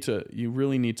 So you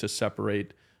really need to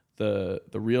separate the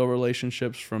real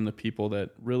relationships from the people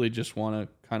that really just want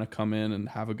to kind of come in and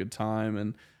have a good time,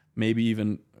 and maybe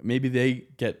they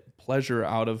get pleasure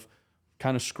out of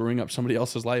kind of screwing up somebody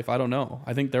else's life. I don't know.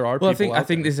 I think there are people. I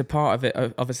think there's a part of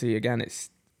it. Obviously, again,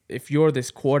 it's, if you're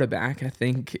this quarterback, I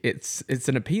think it's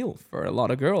an appeal for a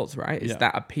lot of girls, right? It's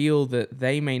that appeal that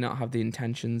they may not have the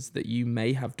intentions that you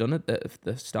may have done at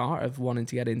the start of wanting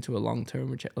to get into a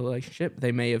long-term relationship.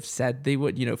 They may have said they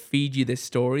would, feed you this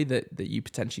story that you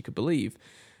potentially could believe.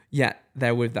 Yet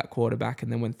they're with that quarterback,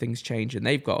 and then when things change and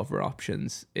they've got other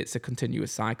options, it's a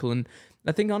continuous cycle. And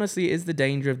I think honestly it is the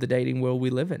danger of the dating world we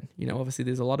live in. Obviously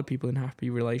there's a lot of people in happy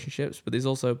relationships, but there's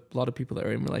also a lot of people that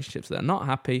are in relationships that are not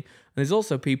happy. And there's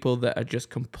also people that are just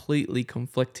completely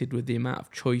conflicted with the amount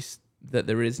of choice that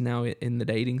there is now in the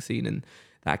dating scene. And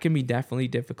that can be definitely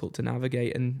difficult to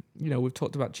navigate. And, we've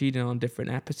talked about cheating on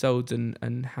different episodes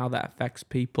and how that affects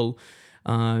people.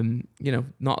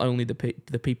 Not only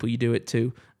the people you do it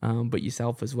to, but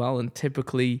yourself as well. And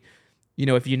typically,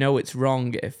 if it's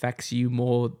wrong, it affects you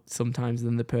more sometimes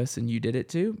than the person you did it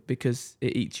to, because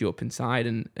it eats you up inside.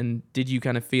 And did you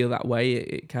kind of feel that way?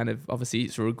 It kind of, obviously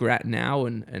it's a regret now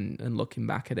and looking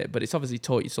back at it, but it's obviously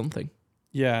taught you something.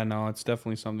 Yeah, no, it's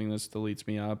definitely something that still eats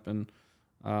me up. And,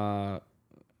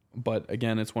 but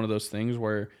again, it's one of those things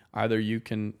where either you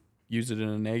can use it in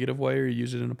a negative way or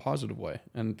use it in a positive way.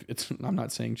 And I'm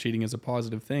not saying cheating is a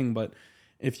positive thing, but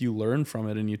if you learn from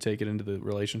it and you take it into the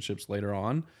relationships later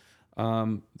on,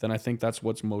 then I think that's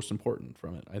what's most important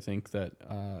from it. I think that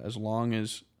as long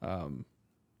as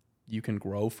you can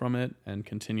grow from it and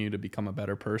continue to become a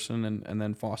better person and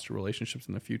then foster relationships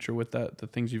in the future with the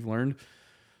things you've learned,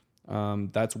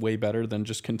 that's way better than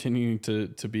just continuing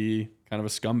to be kind of a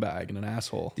scumbag and an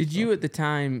asshole. Did you at the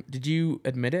time, did you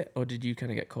admit it, or did you kind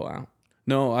of get caught out?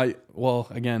 No,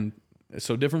 again,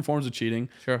 so different forms of cheating.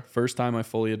 Sure. First time I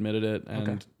fully admitted it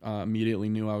and immediately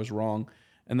knew I was wrong.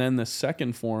 And then the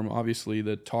second form, obviously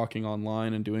the talking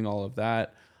online and doing all of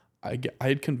that, I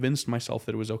had convinced myself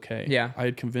that it was okay. Yeah. I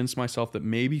had convinced myself that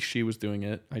maybe she was doing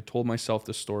it. I told myself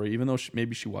this story, even though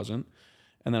maybe she wasn't.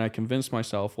 And then I convinced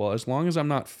myself, well, as long as I'm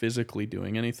not physically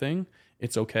doing anything,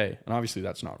 it's okay. And obviously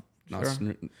that's not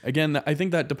sure. Again, I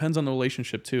think that depends on the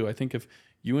relationship too. I think if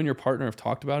you and your partner have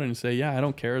talked about it and say, yeah, I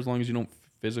don't care as long as you don't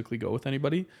physically go with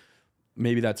anybody,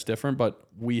 maybe that's different. But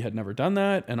we had never done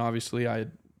that. And obviously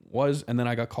and then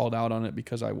I got called out on it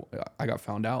because I got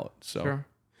found out. So, sure.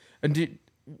 And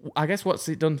I guess what's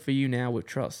it done for you now with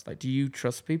trust? Like, do you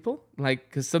trust people? Like,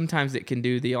 because sometimes it can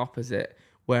do the opposite,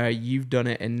 where you've done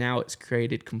it and now it's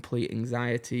created complete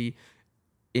anxiety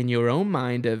in your own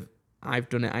mind of, I've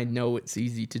done it, I know it's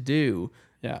easy to do.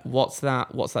 Yeah. What's that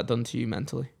done to you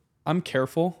mentally? I'm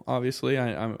careful, obviously.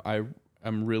 I'm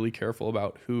really careful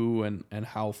about who and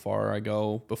how far I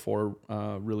go before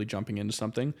really jumping into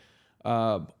something.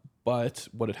 But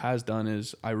what it has done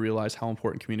is I realize how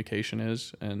important communication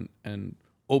is and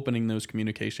opening those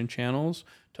communication channels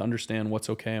to understand what's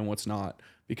okay and what's not.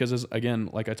 Because again,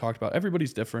 like I talked about,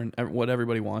 everybody's different. What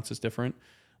everybody wants is different.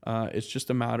 It's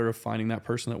just a matter of finding that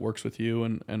person that works with you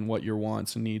and what your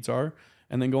wants and needs are,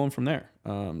 and then going from there.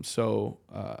 So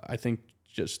I think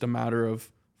just a matter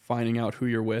of finding out who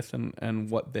you're with and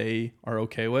what they are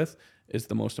okay with is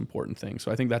the most important thing.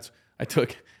 So I think I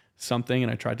took something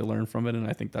and I tried to learn from it, and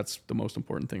I think that's the most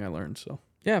important thing I learned. So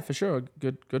yeah, for sure.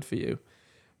 Good for you.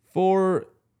 For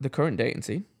the current dating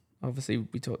scene, obviously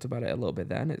we talked about it a little bit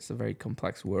then. It's a very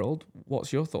complex world.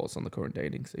 What's your thoughts on the current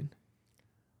dating scene?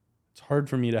 It's hard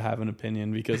for me to have an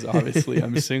opinion because obviously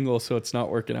I'm single, so it's not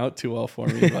working out too well for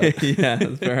me. But yeah,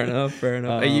 fair enough.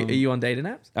 Are you on dating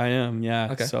apps? I am,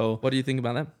 yeah. Okay. So what do you think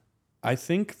about them? I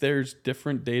think there's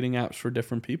different dating apps for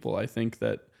different people. I think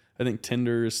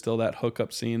Tinder is still that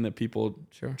hookup scene that people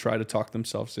try to talk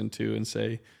themselves into and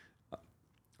say,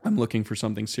 I'm looking for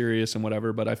something serious and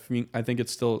whatever. But I think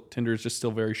Tinder is just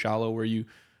still very shallow where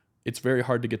it's very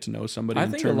hard to get to know somebody. I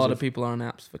think a lot of people are on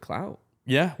apps for clout.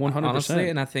 Yeah, 100%. Honestly,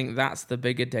 and I think that's the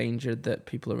bigger danger that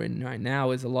people are in right now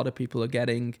is a lot of people are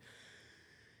getting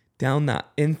down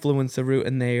that influencer route,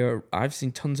 and I've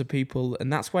seen tons of people,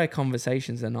 and that's why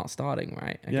conversations are not starting,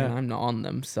 right? Again, I'm not on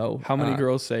them, so... How many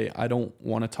girls say, I don't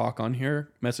want to talk on here,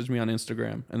 message me on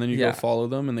Instagram, and then you go follow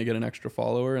them, and they get an extra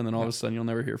follower, and then all of a sudden you'll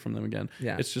never hear from them again.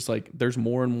 Yeah. It's just like, there's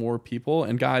more and more people,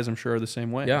 and guys, I'm sure, are the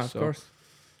same way. Yeah, of course.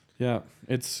 Yeah,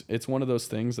 it's one of those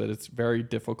things that it's very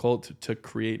difficult to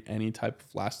create any type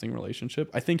of lasting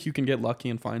relationship. I think you can get lucky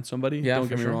and find somebody, don't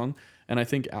get me wrong. And I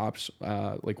think apps,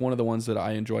 like one of the ones that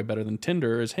I enjoy better than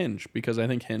Tinder is Hinge, because I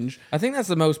think that's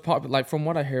the most popular. Like from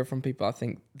what I hear from people, I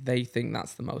think they think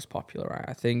that's the most popular. Right?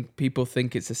 I think people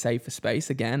think it's a safer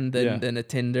space again than a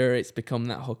Tinder. It's become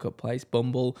that hookup place.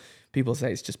 Bumble, people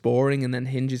say it's just boring, and then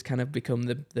Hinge has kind of become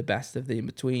the best of the in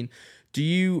between. Do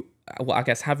you? Well, I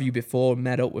guess have you before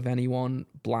met up with anyone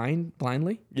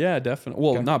blindly? Yeah, definitely.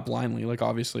 Well, not blindly. Like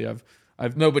obviously, I've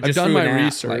just done my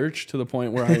research to the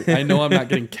point where I know I'm not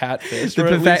getting catfished.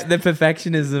 The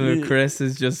perfectionism of Chris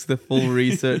is just the full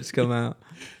research come out.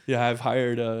 Yeah, I've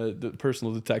hired the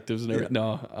personal detectives and everything.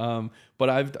 Yeah. No, but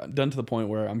I've done to the point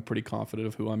where I'm pretty confident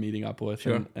of who I'm meeting up with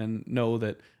and know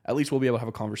that at least we'll be able to have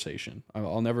a conversation.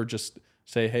 I'll never just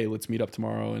say, hey, let's meet up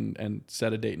tomorrow and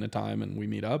set a date and a time and we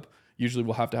meet up. Usually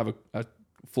we'll have to have a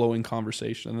flowing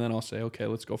conversation, and then I'll say, okay,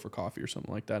 let's go for coffee or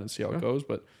something like that and see how it goes.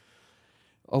 But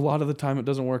a lot of the time it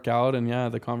doesn't work out, and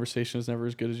the conversation is never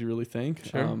as good as you really think.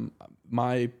 Sure.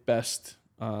 My best,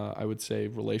 I would say,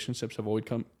 relationships have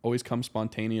always come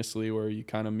spontaneously, where you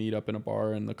kind of meet up in a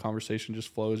bar and the conversation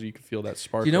just flows. You can feel that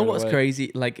spark. Do you know what's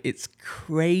crazy? Like, it's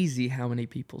crazy how many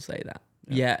people say that.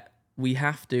 Yeah. We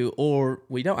have to, or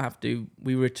we don't have to.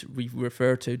 We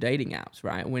refer to dating apps,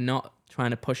 right? We're not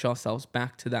trying to push ourselves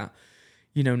back to that,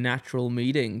 natural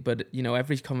meeting. But,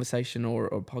 every conversation or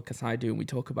podcast I do and we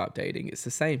talk about dating, it's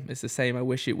the same. It's the same. I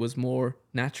wish it was more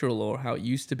natural, or how it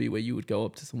used to be, where you would go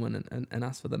up to someone and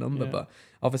ask for the number. Yeah. But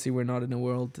obviously we're not in a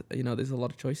world, there's a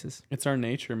lot of choices. It's our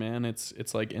nature, man.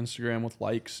 It's like Instagram with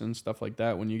likes and stuff like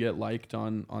that. When you get liked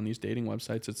on these dating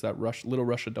websites, it's that little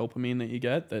rush of dopamine that you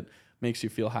get that makes you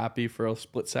feel happy for a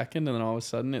split second, and then all of a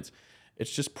sudden it's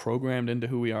just programmed into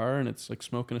who we are, and it's like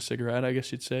smoking a cigarette, I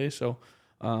guess you'd say. So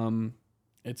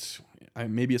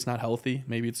maybe it's not healthy,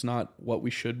 maybe it's not what we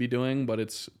should be doing, but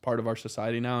it's part of our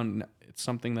society now, and it's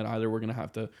something that either we're going to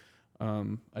have to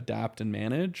adapt and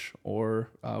manage,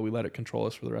 or we let it control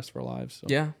us for the rest of our lives. So.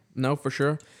 Yeah, no, for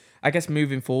sure. I guess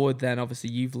moving forward then, obviously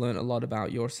you've learned a lot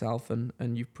about yourself and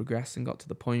you've progressed and got to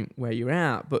the point where you're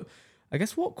at, but I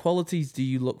guess what qualities do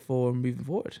you look for moving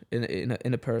forward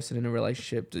in a person, in a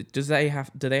relationship? Do they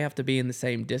have to be in the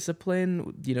same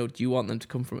discipline? Do you want them to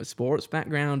come from a sports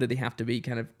background? Do they have to be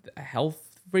kind of a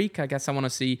health freak? I guess I want to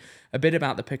see a bit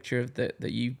about the picture that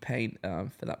you paint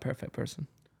for that perfect person.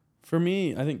 For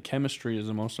me, I think chemistry is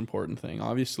the most important thing.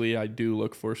 Obviously, I do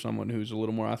look for someone who's a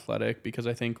little more athletic, because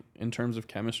I think in terms of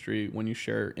chemistry, when you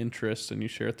share interests and you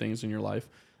share things in your life,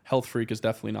 health freak is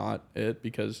definitely not it,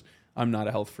 because I'm not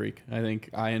a health freak. I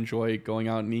think I enjoy going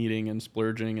out and eating and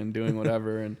splurging and doing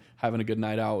whatever and having a good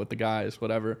night out with the guys,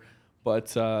 whatever.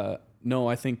 But no,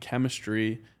 I think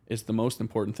chemistry is the most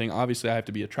important thing. Obviously, I have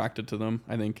to be attracted to them.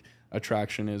 I think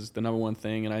attraction is the number one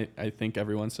thing. And I think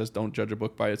everyone says don't judge a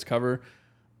book by its cover.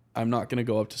 I'm not going to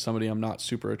go up to somebody I'm not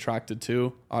super attracted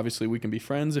to. Obviously, we can be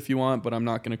friends if you want, but I'm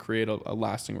not going to create a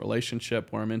lasting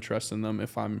relationship where I'm interested in them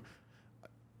if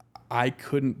I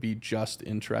couldn't be just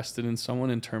interested in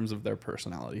someone in terms of their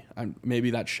personality.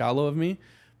 Maybe that's shallow of me,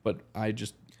 but I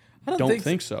just don't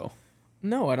think so.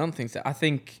 No, I don't think so. I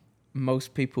think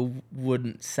most people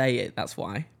wouldn't say it. That's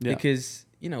why. Yeah. Because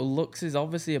looks is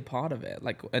obviously a part of it.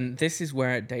 Like, and this is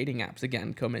where dating apps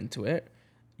again come into it.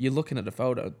 You're looking at a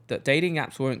photo. That dating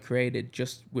apps weren't created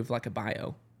just with like a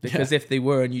bio. Because if they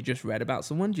were and you just read about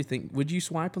someone, would you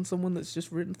swipe on someone that's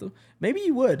just written through? Maybe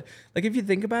you would. Like, if you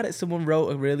think about it, someone wrote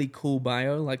a really cool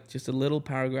bio, like just a little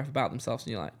paragraph about themselves,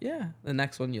 and you're like, yeah. The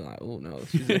next one, you're like, oh no,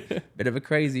 she's a bit of a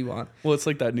crazy one. Well, it's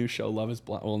like that new show, Love is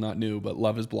Blind. Well, not new, but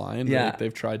Love is Blind. Yeah. Like,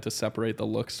 they've tried to separate the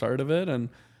looks part of it. And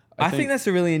I think that's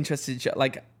a really interesting show.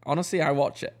 Like, honestly, I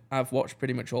watch it. I've watched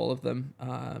pretty much all of them.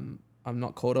 I'm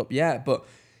not caught up yet, but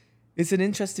it's an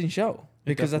interesting show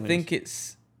because I think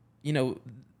it's,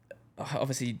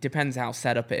 obviously depends how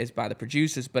set up it is by the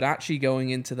producers, but actually going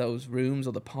into those rooms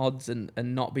or the pods and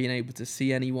not being able to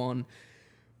see anyone,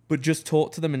 but just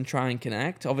talk to them and try and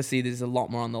connect. Obviously, there's a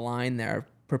lot more on the line there,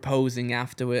 proposing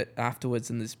afterwards,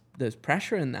 and there's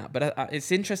pressure in that. But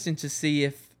it's interesting to see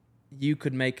if you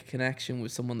could make a connection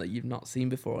with someone that you've not seen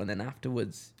before, and then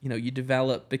afterwards, you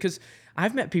develop. Because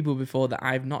I've met people before that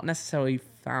I've not necessarily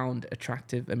found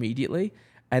attractive immediately,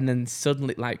 and then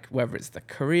suddenly, like, whether it's their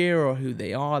career or who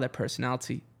they are, their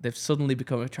personality, they've suddenly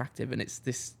become attractive, and it's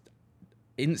this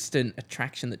instant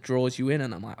attraction that draws you in,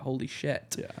 and I'm like, holy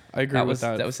shit. Yeah, I agree with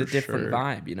that. That was a different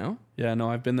vibe, Yeah,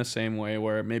 no, I've been the same way,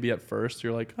 where maybe at first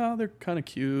you're like, oh, they're kind of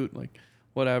cute, like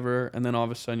whatever, and then all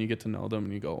of a sudden you get to know them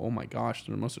and you go, oh my gosh,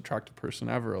 they're the most attractive person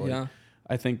ever. Like, yeah.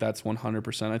 I think that's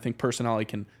 100%. I think personality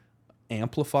can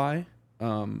amplify,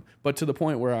 but to the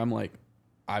point where I'm like,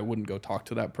 I wouldn't go talk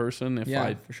to that person if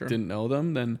I didn't know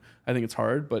them, then I think it's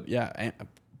hard. But yeah,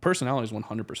 personality is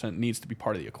 100% needs to be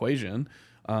part of the equation.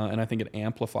 And I think it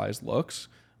amplifies looks.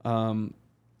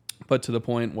 But to the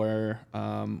point where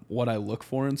what I look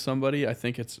for in somebody, I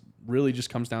think it's really just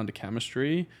comes down to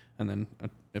chemistry. And then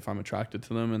if I'm attracted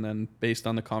to them, and then based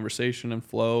on the conversation and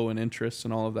flow and interests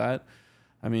and all of that,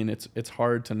 I mean, it's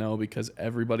hard to know because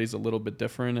everybody's a little bit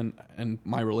different, and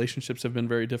my relationships have been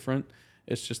very different.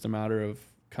 It's just a matter of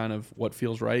kind of what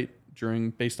feels right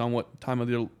based on what time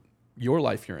of your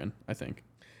life you're in, I think.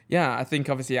 Yeah, I think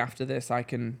obviously after this, I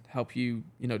can help you,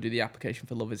 do the application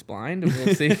for Love is Blind, and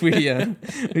we'll see if we can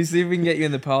get you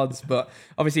in the pods. But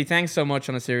obviously, thanks so much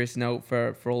on a serious note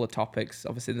for all the topics.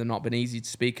 Obviously, they've not been easy to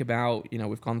speak about.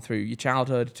 We've gone through your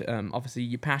childhood, obviously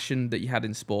your passion that you had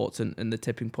in sports, and the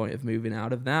tipping point of moving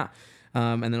out of that.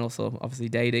 And then also obviously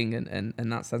dating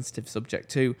and that sensitive subject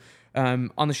too.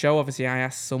 On the show, obviously, I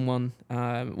asked someone,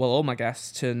 all my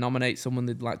guests, to nominate someone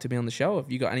they'd like to be on the show. Have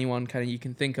you got anyone kind of you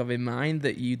can think of in mind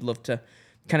that you'd love to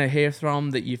kind of hear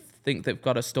from, that you think they've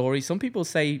got a story? Some people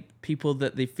say people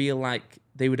that they feel like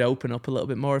they would open up a little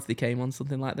bit more if they came on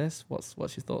something like this. What's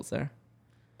your thoughts there?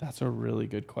 That's a really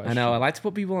good question. I know. I like to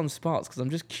put people on spots because I'm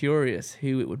just curious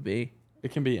who it would be.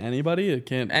 It can be anybody. It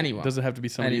can't. Anyone. Does it have to be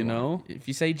somebody you know? If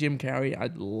you say Jim Carrey,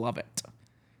 I'd love it.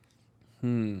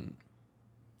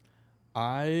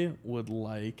 I would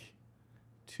like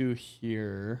to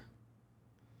hear.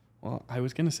 Well, I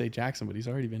was gonna say Jackson, but he's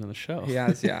already been on the show. He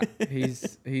has, yeah.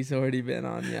 he's already been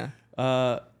on, yeah.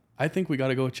 I think we got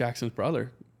to go with Jackson's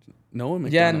brother, Noah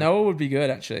McDonough. Yeah, Noah would be good,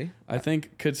 actually. I think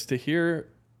because to hear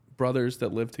brothers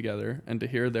that live together and to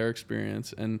hear their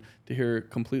experience and to hear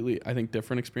completely, I think,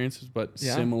 different experiences, but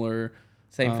similar.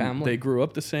 Same family. They grew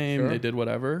up the same. Sure. They did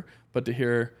whatever. But to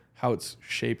hear how it's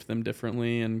shaped them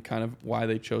differently and kind of why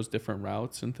they chose different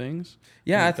routes and things.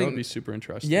 Yeah, I think that would be super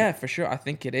interesting. Yeah, for sure. I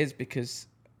think it is because,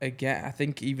 again, I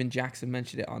think even Jackson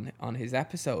mentioned it on his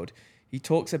episode. He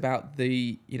talks about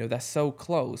they're so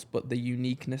close, but the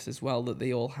uniqueness as well that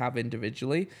they all have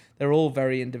individually. They're all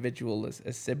very individual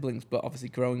as siblings, but obviously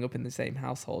growing up in the same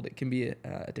household, it can be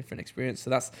a different experience. So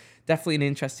that's definitely an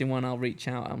interesting one. I'll reach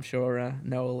out. I'm sure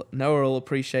Noah will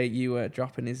appreciate you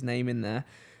dropping his name in there.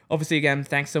 Obviously, again,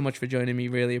 thanks so much for joining me.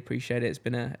 Really appreciate it. It's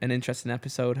been an interesting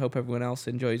episode. Hope everyone else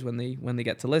enjoys when they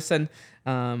get to listen.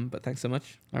 But thanks so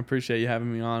much. I appreciate you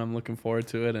having me on. I'm looking forward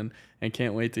to it and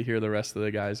can't wait to hear the rest of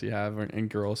the guys you have and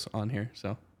girls on here.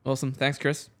 So awesome. Thanks,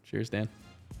 Chris. Cheers, Dan.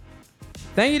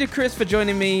 Thank you to Chris for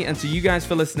joining me and to you guys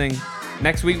for listening.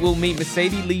 Next week, we'll meet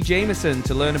Mercedes Lee Jameson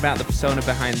to learn about the persona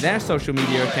behind their social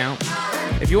media account.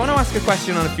 If you want to ask a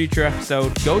question on a future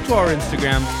episode, go to our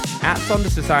Instagram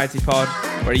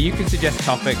 @SonderSocietyPod, where you can suggest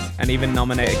topics and even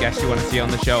nominate a guest you want to see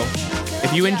on the show.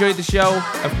 If you enjoyed the show,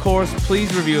 of course,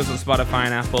 please review us on Spotify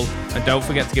and Apple, and don't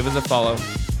forget to give us a follow.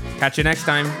 Catch you next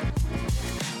time.